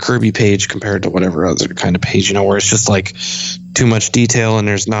 you see a Kirby page compared to whatever other kind of page, where it's just like too much detail and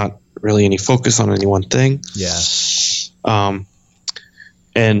there's not really any focus on any one thing. Yeah.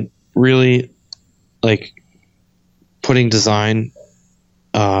 And really like putting design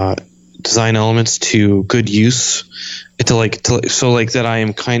elements to good use. So that I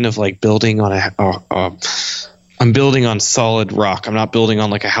am kind of like building on I'm building on solid rock. I'm not building on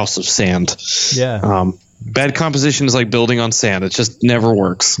like a house of sand. Yeah. Bad composition is like building on sand. It just never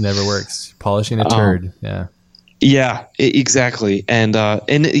works. Never works. Polishing a turd. Yeah. Yeah, exactly. And then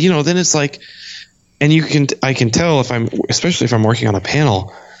it's like, and I can tell especially if I'm working on a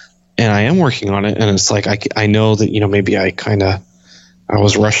panel and I am working on it, and it's like, I know that, maybe I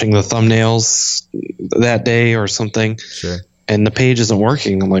was rushing the thumbnails that day or something. Sure. And the page isn't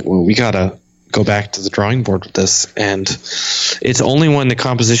working. I'm like, well, we gotta go back to the drawing board with this. And it's only when the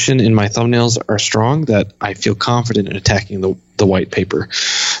composition in my thumbnails are strong that I feel confident in attacking the white paper.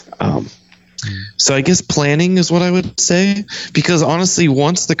 So I guess planning is what I would say, because honestly,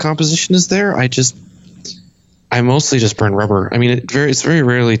 once the composition is there, I mostly just burn rubber. I mean, it very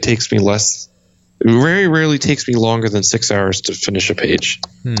rarely takes me longer than 6 hours to finish a page.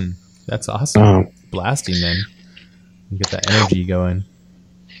 That's awesome. Blasting then. You get that energy going.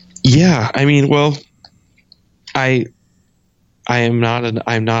 Yeah, I mean, well, I'm not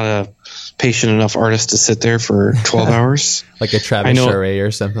a patient enough artist to sit there for 12 hours. Like a Travis Charest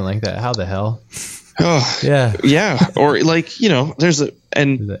or something like that. How the hell? Oh, yeah. Yeah. Or like, there's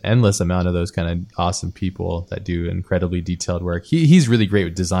an endless amount of those kind of awesome people that do incredibly detailed work. He's really great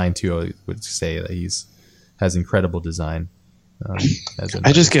with design too. I would say that has incredible design. I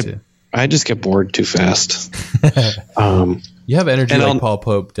just get bored too fast. You have energy like Paul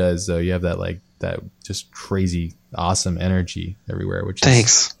Pope does, though. You have that just crazy, awesome energy everywhere.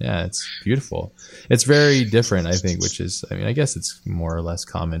 Thanks. It's beautiful. It's very different, I think. I guess it's more or less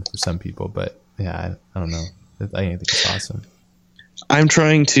common for some people, but yeah, I don't know. I think it's awesome. I'm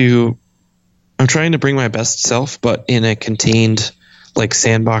trying to bring my best self, but in a contained, like,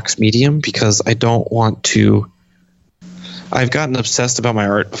 sandbox medium, because I don't want to. I've gotten obsessed about my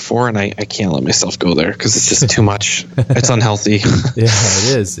art before, and I can't let myself go there because it's just too much. It's unhealthy. Yeah,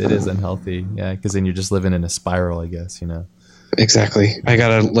 it is. It is unhealthy. Yeah, because then you're just living in a spiral, I guess, Exactly. I got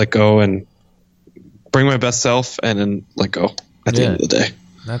to let go and bring my best self and then let go at the end of the day.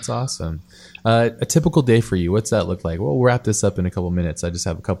 That's awesome. A typical day for you, what's that look like? Well, we'll wrap this up in a couple minutes. I just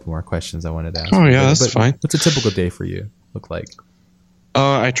have a couple more questions I wanted to ask. Oh, yeah, that's fine. What's a typical day for you look like?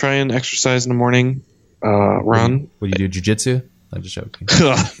 I try and exercise in the morning. Run. What do you do? Jiu-jitsu? I'm just joking.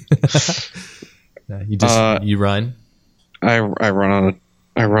 You run? I run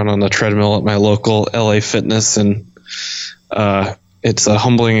on the treadmill at my local LA Fitness, and it's a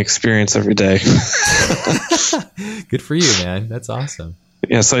humbling experience every day. Good for you, man. That's awesome.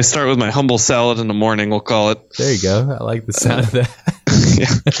 Yeah, so I start with my humble salad in the morning, we'll call it. There you go. I like the sound of that.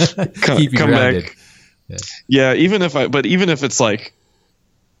 Yeah. Keep you come grounded. Back. Yeah, even if it's like,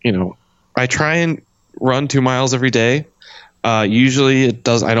 I try and run 2 miles every day. Usually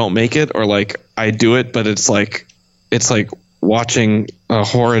I don't make it, or like I do it, but it's like watching a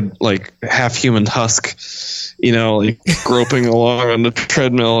horrid, like, half human husk, like groping along on the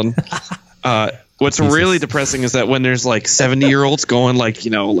treadmill. And what's really depressing is that when there's like 70-year-olds going like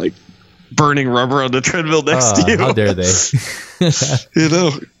burning rubber on the treadmill next to you. How dare they?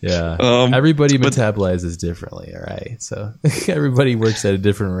 Yeah. Everybody metabolizes differently, all right? So everybody works at a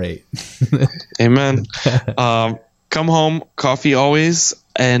different rate. Amen. Come home, coffee always,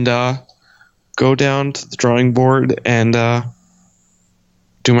 and go down to the drawing board and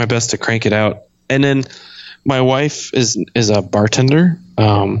do my best to crank it out. And then my wife is a bartender,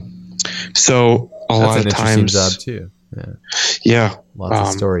 so a lot of times. That's an interesting job too. Yeah. Lots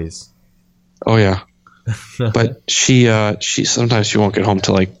of stories. Oh yeah. But she sometimes she won't get home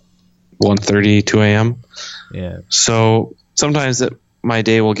till like 1:30, 2 a.m. Yeah. So sometimes my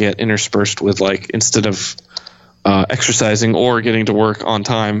day will get interspersed with, like, instead of exercising or getting to work on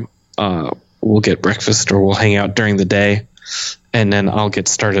time, we'll get breakfast or we'll hang out during the day, and then I'll get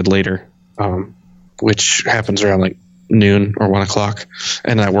started later, which happens around like noon or 1 o'clock,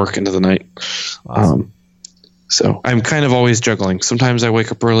 and I work into the night. Awesome. So I'm kind of always juggling. Sometimes I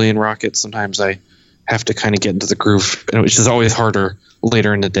wake up early and rock it. Sometimes I have to kind of get into the groove, which is always harder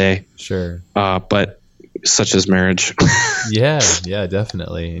later in the day. Sure. But such as marriage. Yeah,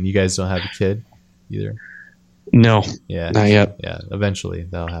 definitely. And you guys don't have a kid either? No, yeah, not yet. Yeah, eventually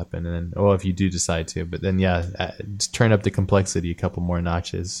that'll happen. And then, if you do decide to, but then just turn up the complexity a couple more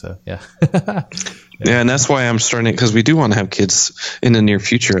notches. So yeah. Yeah, and that's why I'm starting, because we do want to have kids in the near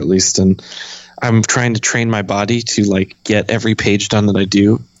future at least, and I'm trying to train my body to like get every page done that I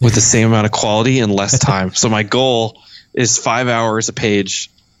do with the same amount of quality and less time. So my goal is 5 hours a page,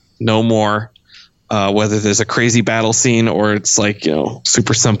 no more. Whether there's a crazy battle scene or it's like,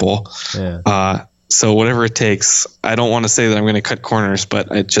 super simple. Yeah. So whatever it takes. I don't want to say that I'm going to cut corners,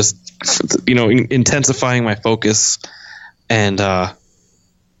 but I just, intensifying my focus and, and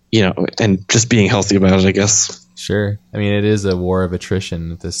just being healthy about it, I guess. Sure. I mean, it is a war of attrition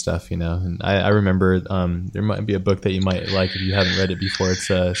with this stuff, and I remember there might be a book that you might like if you haven't read it before.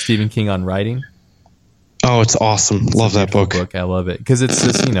 It's Stephen King on writing. Oh, it's awesome. Love that book. I love it because it's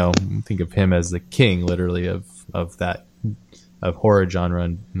just, think of him as the king literally of horror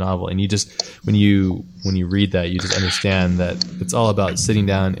genre novel. And you just, when you read that, you just understand that it's all about sitting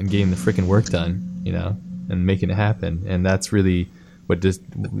down and getting the freaking work done, and making it happen. And that's really what just,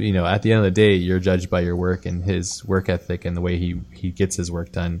 at the end of the day, you're judged by your work and his work ethic and the way he gets his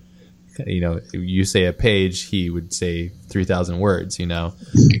work done. You say a page, he would say 3,000 words, Yep.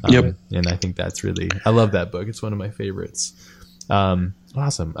 And I think that's I love that book. It's one of my favorites.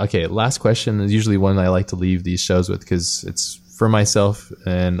 Awesome. Okay. Last question is usually one I like to leave these shows with because it's for myself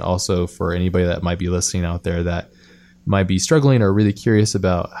and also for anybody that might be listening out there that might be struggling or really curious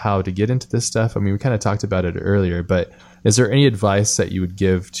about how to get into this stuff. I mean, we kind of talked about it earlier, but is there any advice that you would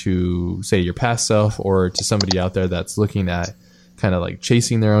give to, say, your past self or to somebody out there that's looking at kind of like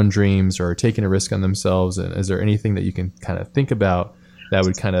chasing their own dreams or taking a risk on themselves? And is there anything that you can kind of think about that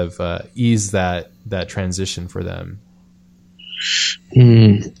would kind of ease that transition for them?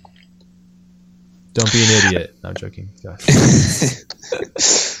 Don't be an idiot. No, I'm joking.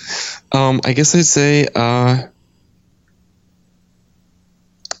 I guess I'd say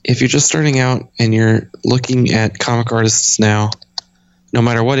if you're just starting out and you're looking at comic artists now, no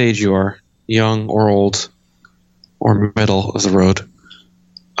matter what age you are, young or old, or middle of the road,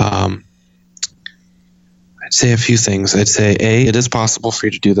 I'd say a few things. I'd say, A, it is possible for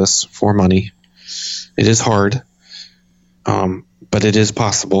you to do this for money. It is hard, but it is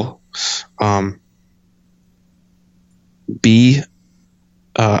possible. B,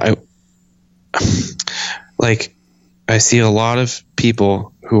 I see a lot of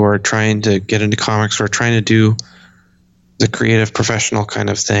people who are trying to get into comics or trying to do the creative professional kind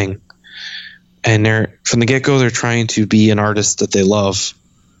of thing. And they're from the get-go, they're trying to be an artist that they love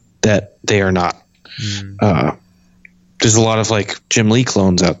that they are not. There's a lot of like Jim Lee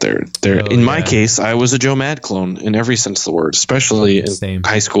clones out there. In my case, I was a Joe Mad clone in every sense of the word, especially in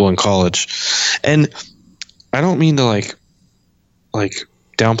high school and college. And I don't mean to like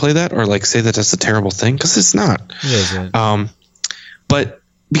downplay that or like say that that's a terrible thing, because it's not. It isn't. But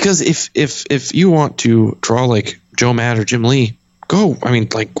because if you want to draw like Joe Mad or Jim Lee, go. I mean,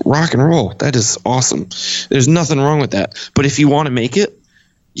 like, rock and roll. That is awesome. There's nothing wrong with that. But if you want to make it,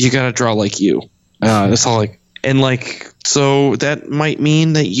 you got to draw like you. That's all. So that might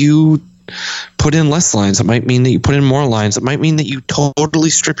mean that you put in less lines. It might mean that you put in more lines. It might mean that you totally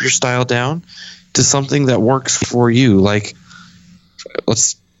strip your style down to something that works for you. Like,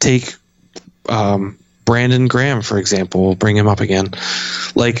 let's take Brandon Graham, for example. We'll bring him up again.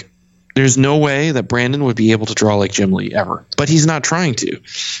 Like, there's no way that Brandon would be able to draw like Jim Lee ever, but he's not trying to.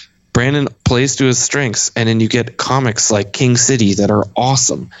 Brandon plays to his strengths, and then you get comics like King City that are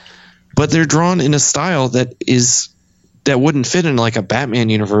awesome, but they're drawn in a style that wouldn't fit in like a Batman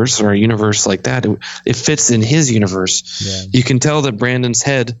universe or a universe like that. It fits in his universe. Yeah. You can tell that Brandon's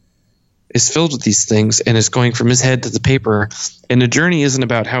head is filled with these things and it's going from his head to the paper. And the journey isn't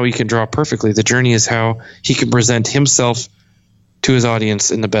about how he can draw perfectly. The journey is how he can present himself to his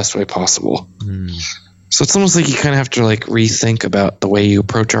audience in the best way possible. So it's almost like you kind of have to like rethink about the way you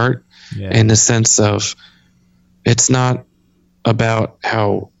approach art, in the sense of it's not about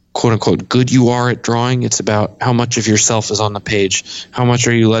how quote unquote good you are at drawing. It's about how much of yourself is on the page. How much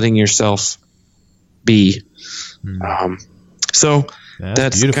are you letting yourself be? So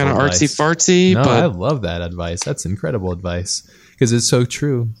that's kind of artsy fartsy. No, but I love that advice. That's incredible advice. Because it's so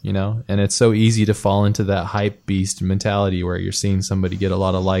true, and it's so easy to fall into that hype beast mentality where you're seeing somebody get a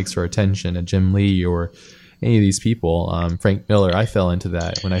lot of likes or attention, a Jim Lee or any of these people. Frank Miller, I fell into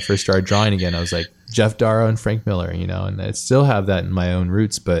that when I first started drawing again. I was like Jeff Darrow and Frank Miller, and I still have that in my own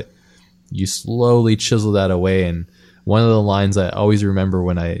roots, but you slowly chisel that away. And one of the lines I always remember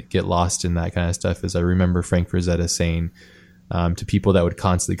when I get lost in that kind of stuff is I remember Frank Frazetta saying to people that would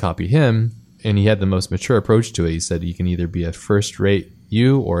constantly copy him, and he had the most mature approach to it. He said, you can either be a first-rate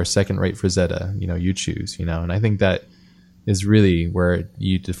you or a second-rate Frazetta. You choose. And I think that is really where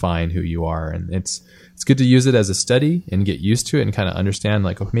you define who you are, and it's good to use it as a study and get used to it and kind of understand,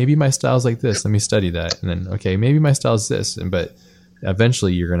 like, oh, maybe my style's like this. Let me study that, and then okay, maybe my style's this, but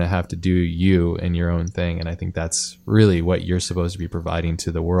eventually you're going to have to do you and your own thing. And I think that's really what you're supposed to be providing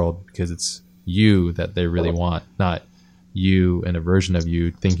to the world, because it's you that they really want, not you and a version of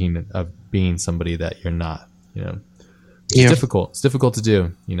you thinking of being somebody that you're not. It's difficult. It's difficult to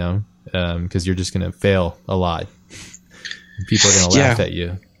do, because you're just going to fail a lot. People are going to laugh at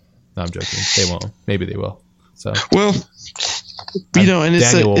you. No, I'm joking. They won't. Maybe they will. So, well, and Daniel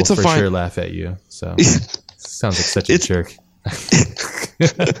it's will a for fine. sure laugh at you. So, sounds like such a jerk.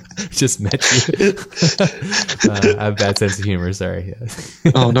 Just met you. I have bad sense of humor. Sorry.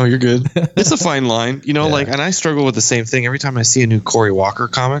 Oh no, you're good. It's a fine line, and I struggle with the same thing every time I see a new Cory Walker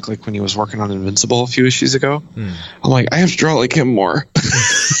comic, like when he was working on Invincible a few issues ago. I'm like, I have to draw like him more.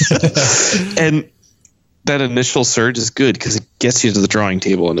 And that initial surge is good because it gets you to the drawing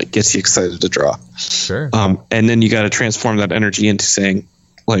table and it gets you excited to draw. Sure. And then you got to transform that energy into saying,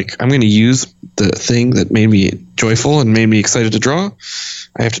 like, I'm going to use the thing that made me joyful and made me excited to draw.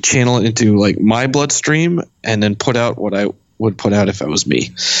 I have to channel it into like my bloodstream and then put out what I would put out if I was me.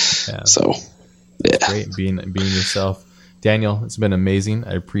 Yeah. So, yeah. Great being yourself. Daniel, it's been amazing.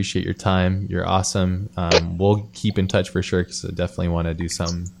 I appreciate your time. You're awesome. We'll keep in touch for sure, because I definitely want to do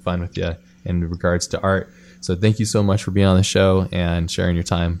something fun with you in regards to art. So thank you so much for being on the show and sharing your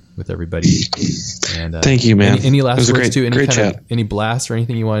time with everybody. And thank you, man. Any last words too? Any blasts or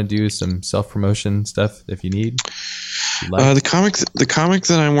anything you want to do? Some self-promotion stuff if you need. The comic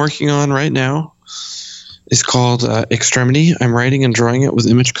that I'm working on right now is called Extremity. I'm writing and drawing it with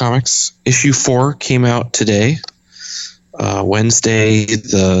Image Comics. Issue 4 came out today, Wednesday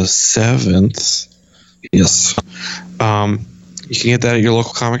the 7th. Yes. You can get that at your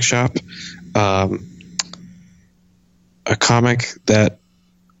local comic shop. A comic that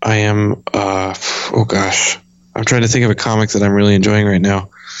I am, I'm trying to think of a comic that I'm really enjoying right now.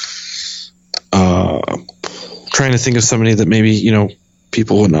 Trying to think of somebody that maybe,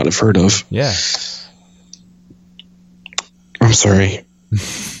 people would not have heard of. Yeah. I'm sorry.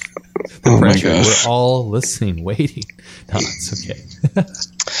 Oh my gosh. We're all listening, waiting. No, it's okay.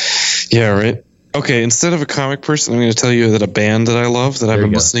 Yeah, right. Okay, instead of a comic person, I'm going to tell you that a band that I love that I've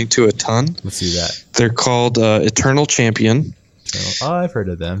been listening to a ton. Let's see that. They're called Eternal Champion. Oh, I've heard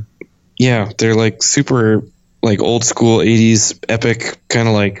of them. Yeah, they're like super, like old school 80s epic, kind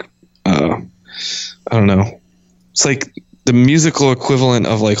of like, I don't know. It's like the musical equivalent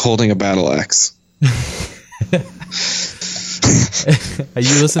of like holding a battle axe. Are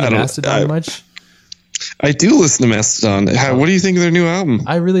you listening to Mastodon much? I do listen to Mastodon. What do you think of their new album?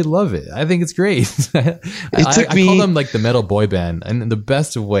 I really love it. I think it's great. I call them like the metal boy band, and in the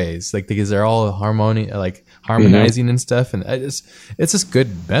best of ways, like because they're all harmonizing and stuff, and it's just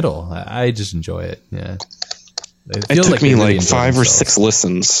good metal. I just enjoy it. Yeah, it took me like 5 or 6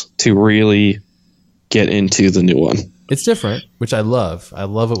 listens to really get into the new one. It's different, which I love. I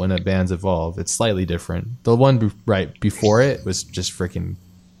love it when bands evolve. It's slightly different. The one right before it was just freaking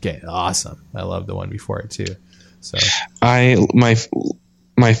awesome. I love the one before it too. So my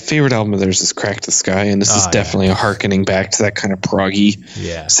favorite album of theirs is Crack the Sky, and this is definitely a hearkening back to that kind of proggy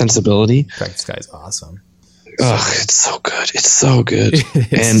sensibility. Crack the Sky is awesome. It's so good. It's so good.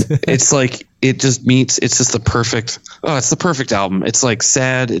 And it's like it's just the perfect album. It's like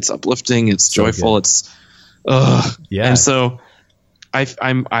sad, it's uplifting, it's joyful, it's and so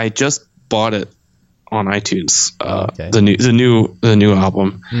I just bought it on iTunes, the new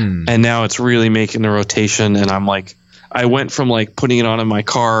album, and now it's really making the rotation. And I'm like, I went from like putting it on in my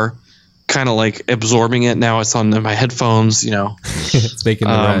car, kind of like absorbing it. Now it's on my headphones. It's making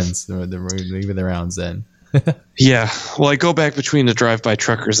the runs. They're moving the rounds then. Yeah, well, I go back between the drive-by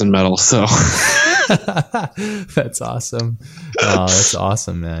truckers and metal, so that's awesome. Oh, that's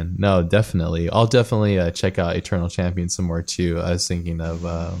awesome, man. No, definitely. I'll definitely check out Eternal Champion some more too. I was thinking of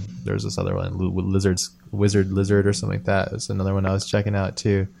there's this other one, Wizard Lizard or something like that. It's another one I was checking out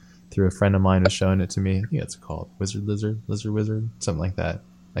too, through a friend of mine was showing it to me. I think it's called Wizard Lizard, something like that.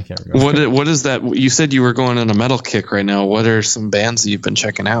 I can't remember. What is that? You said you were going on a metal kick right now. What are some bands that you've been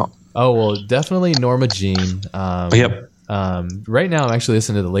checking out? Oh, well, definitely Norma Jean. Yep. Right now, I'm actually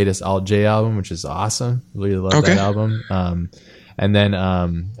listening to the latest Alt J album, which is awesome. Really love that album. And then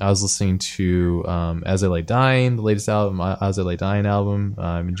I was listening to As I Lay Dying, the latest album, As I Lay Dying album.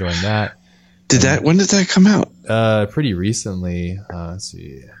 I'm enjoying that. When did that come out? Pretty recently. Let's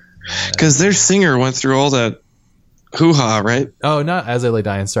see. Because their singer went through all that hoo-ha, right? Oh, not As I Lay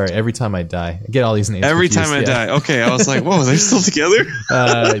Dying. Sorry, Every Time I Die. I get all these names Every confused. Time I Die. Okay, I was like, whoa, they're still together?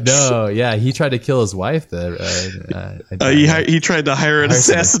 No, yeah, he tried to kill his wife. He tried to hire an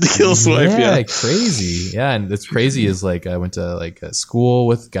assassin to kill his wife. Yeah, crazy. Yeah, and it's crazy is like I went to like a school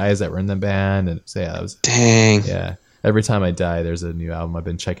with guys that were in the band, and so yeah, I was dang. Yeah, Every Time I Die. There's a new album I've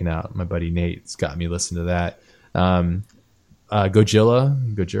been checking out. My buddy Nate's got me listening to that. Gojira,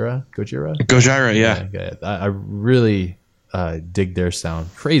 yeah. I really dig their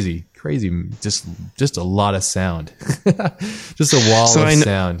sound. Crazy, just a lot of sound, just a wall of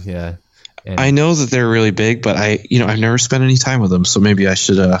sound. Yeah, and I know that they're really big, but I've never spent any time with them, so maybe I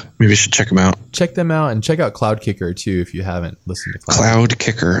should check them out. Check them out and check out Cloud Kicker too if you haven't listened to Cloud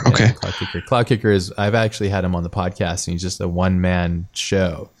Kicker. Okay, yeah, Cloud Kicker is I've actually had him on the podcast, and he's just a one-man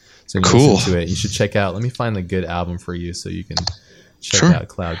show. So you cool. Listen to it. You should check out. Let me find the good album for you so you can check out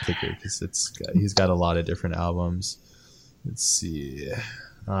Cloud Kicker because he's got a lot of different albums. Let's see,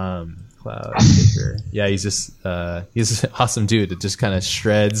 Cloud Kicker. Yeah, he's an awesome dude that just kind of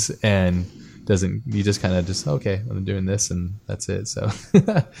shreds and doesn't. You just kind of just okay. I'm doing this and that's it. So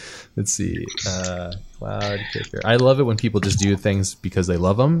let's see, Cloud Kicker. I love it when people just do things because they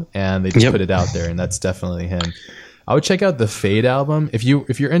love them and they just put it out there, and that's definitely him. I would check out the Fade album. If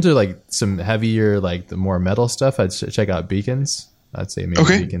you're into like some heavier, like the more metal stuff, I'd check out Beacons. I'd say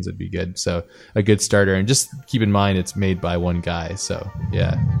maybe Beacons would be good. So a good starter, and just keep in mind it's made by one guy. So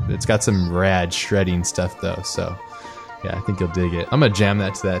yeah, it's got some rad shredding stuff though. So yeah, I think you'll dig it. I'm gonna jam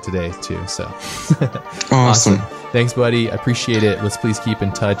that today too. So awesome. Thanks, buddy. I appreciate it. Let's please keep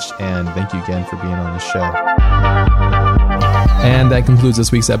in touch, and thank you again for being on the show. And that concludes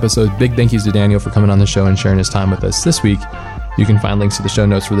this week's episode. Big thank yous to Daniel for coming on the show and sharing his time with us this week. You can find links to the show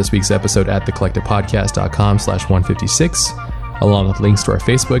notes for this week's episode at thecollectivepodcast.com/156, along with links to our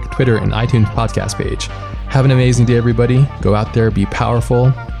Facebook, Twitter, and iTunes podcast page. Have an amazing day, everybody. Go out there, be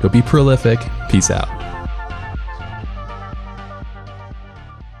powerful, go be prolific. Peace out.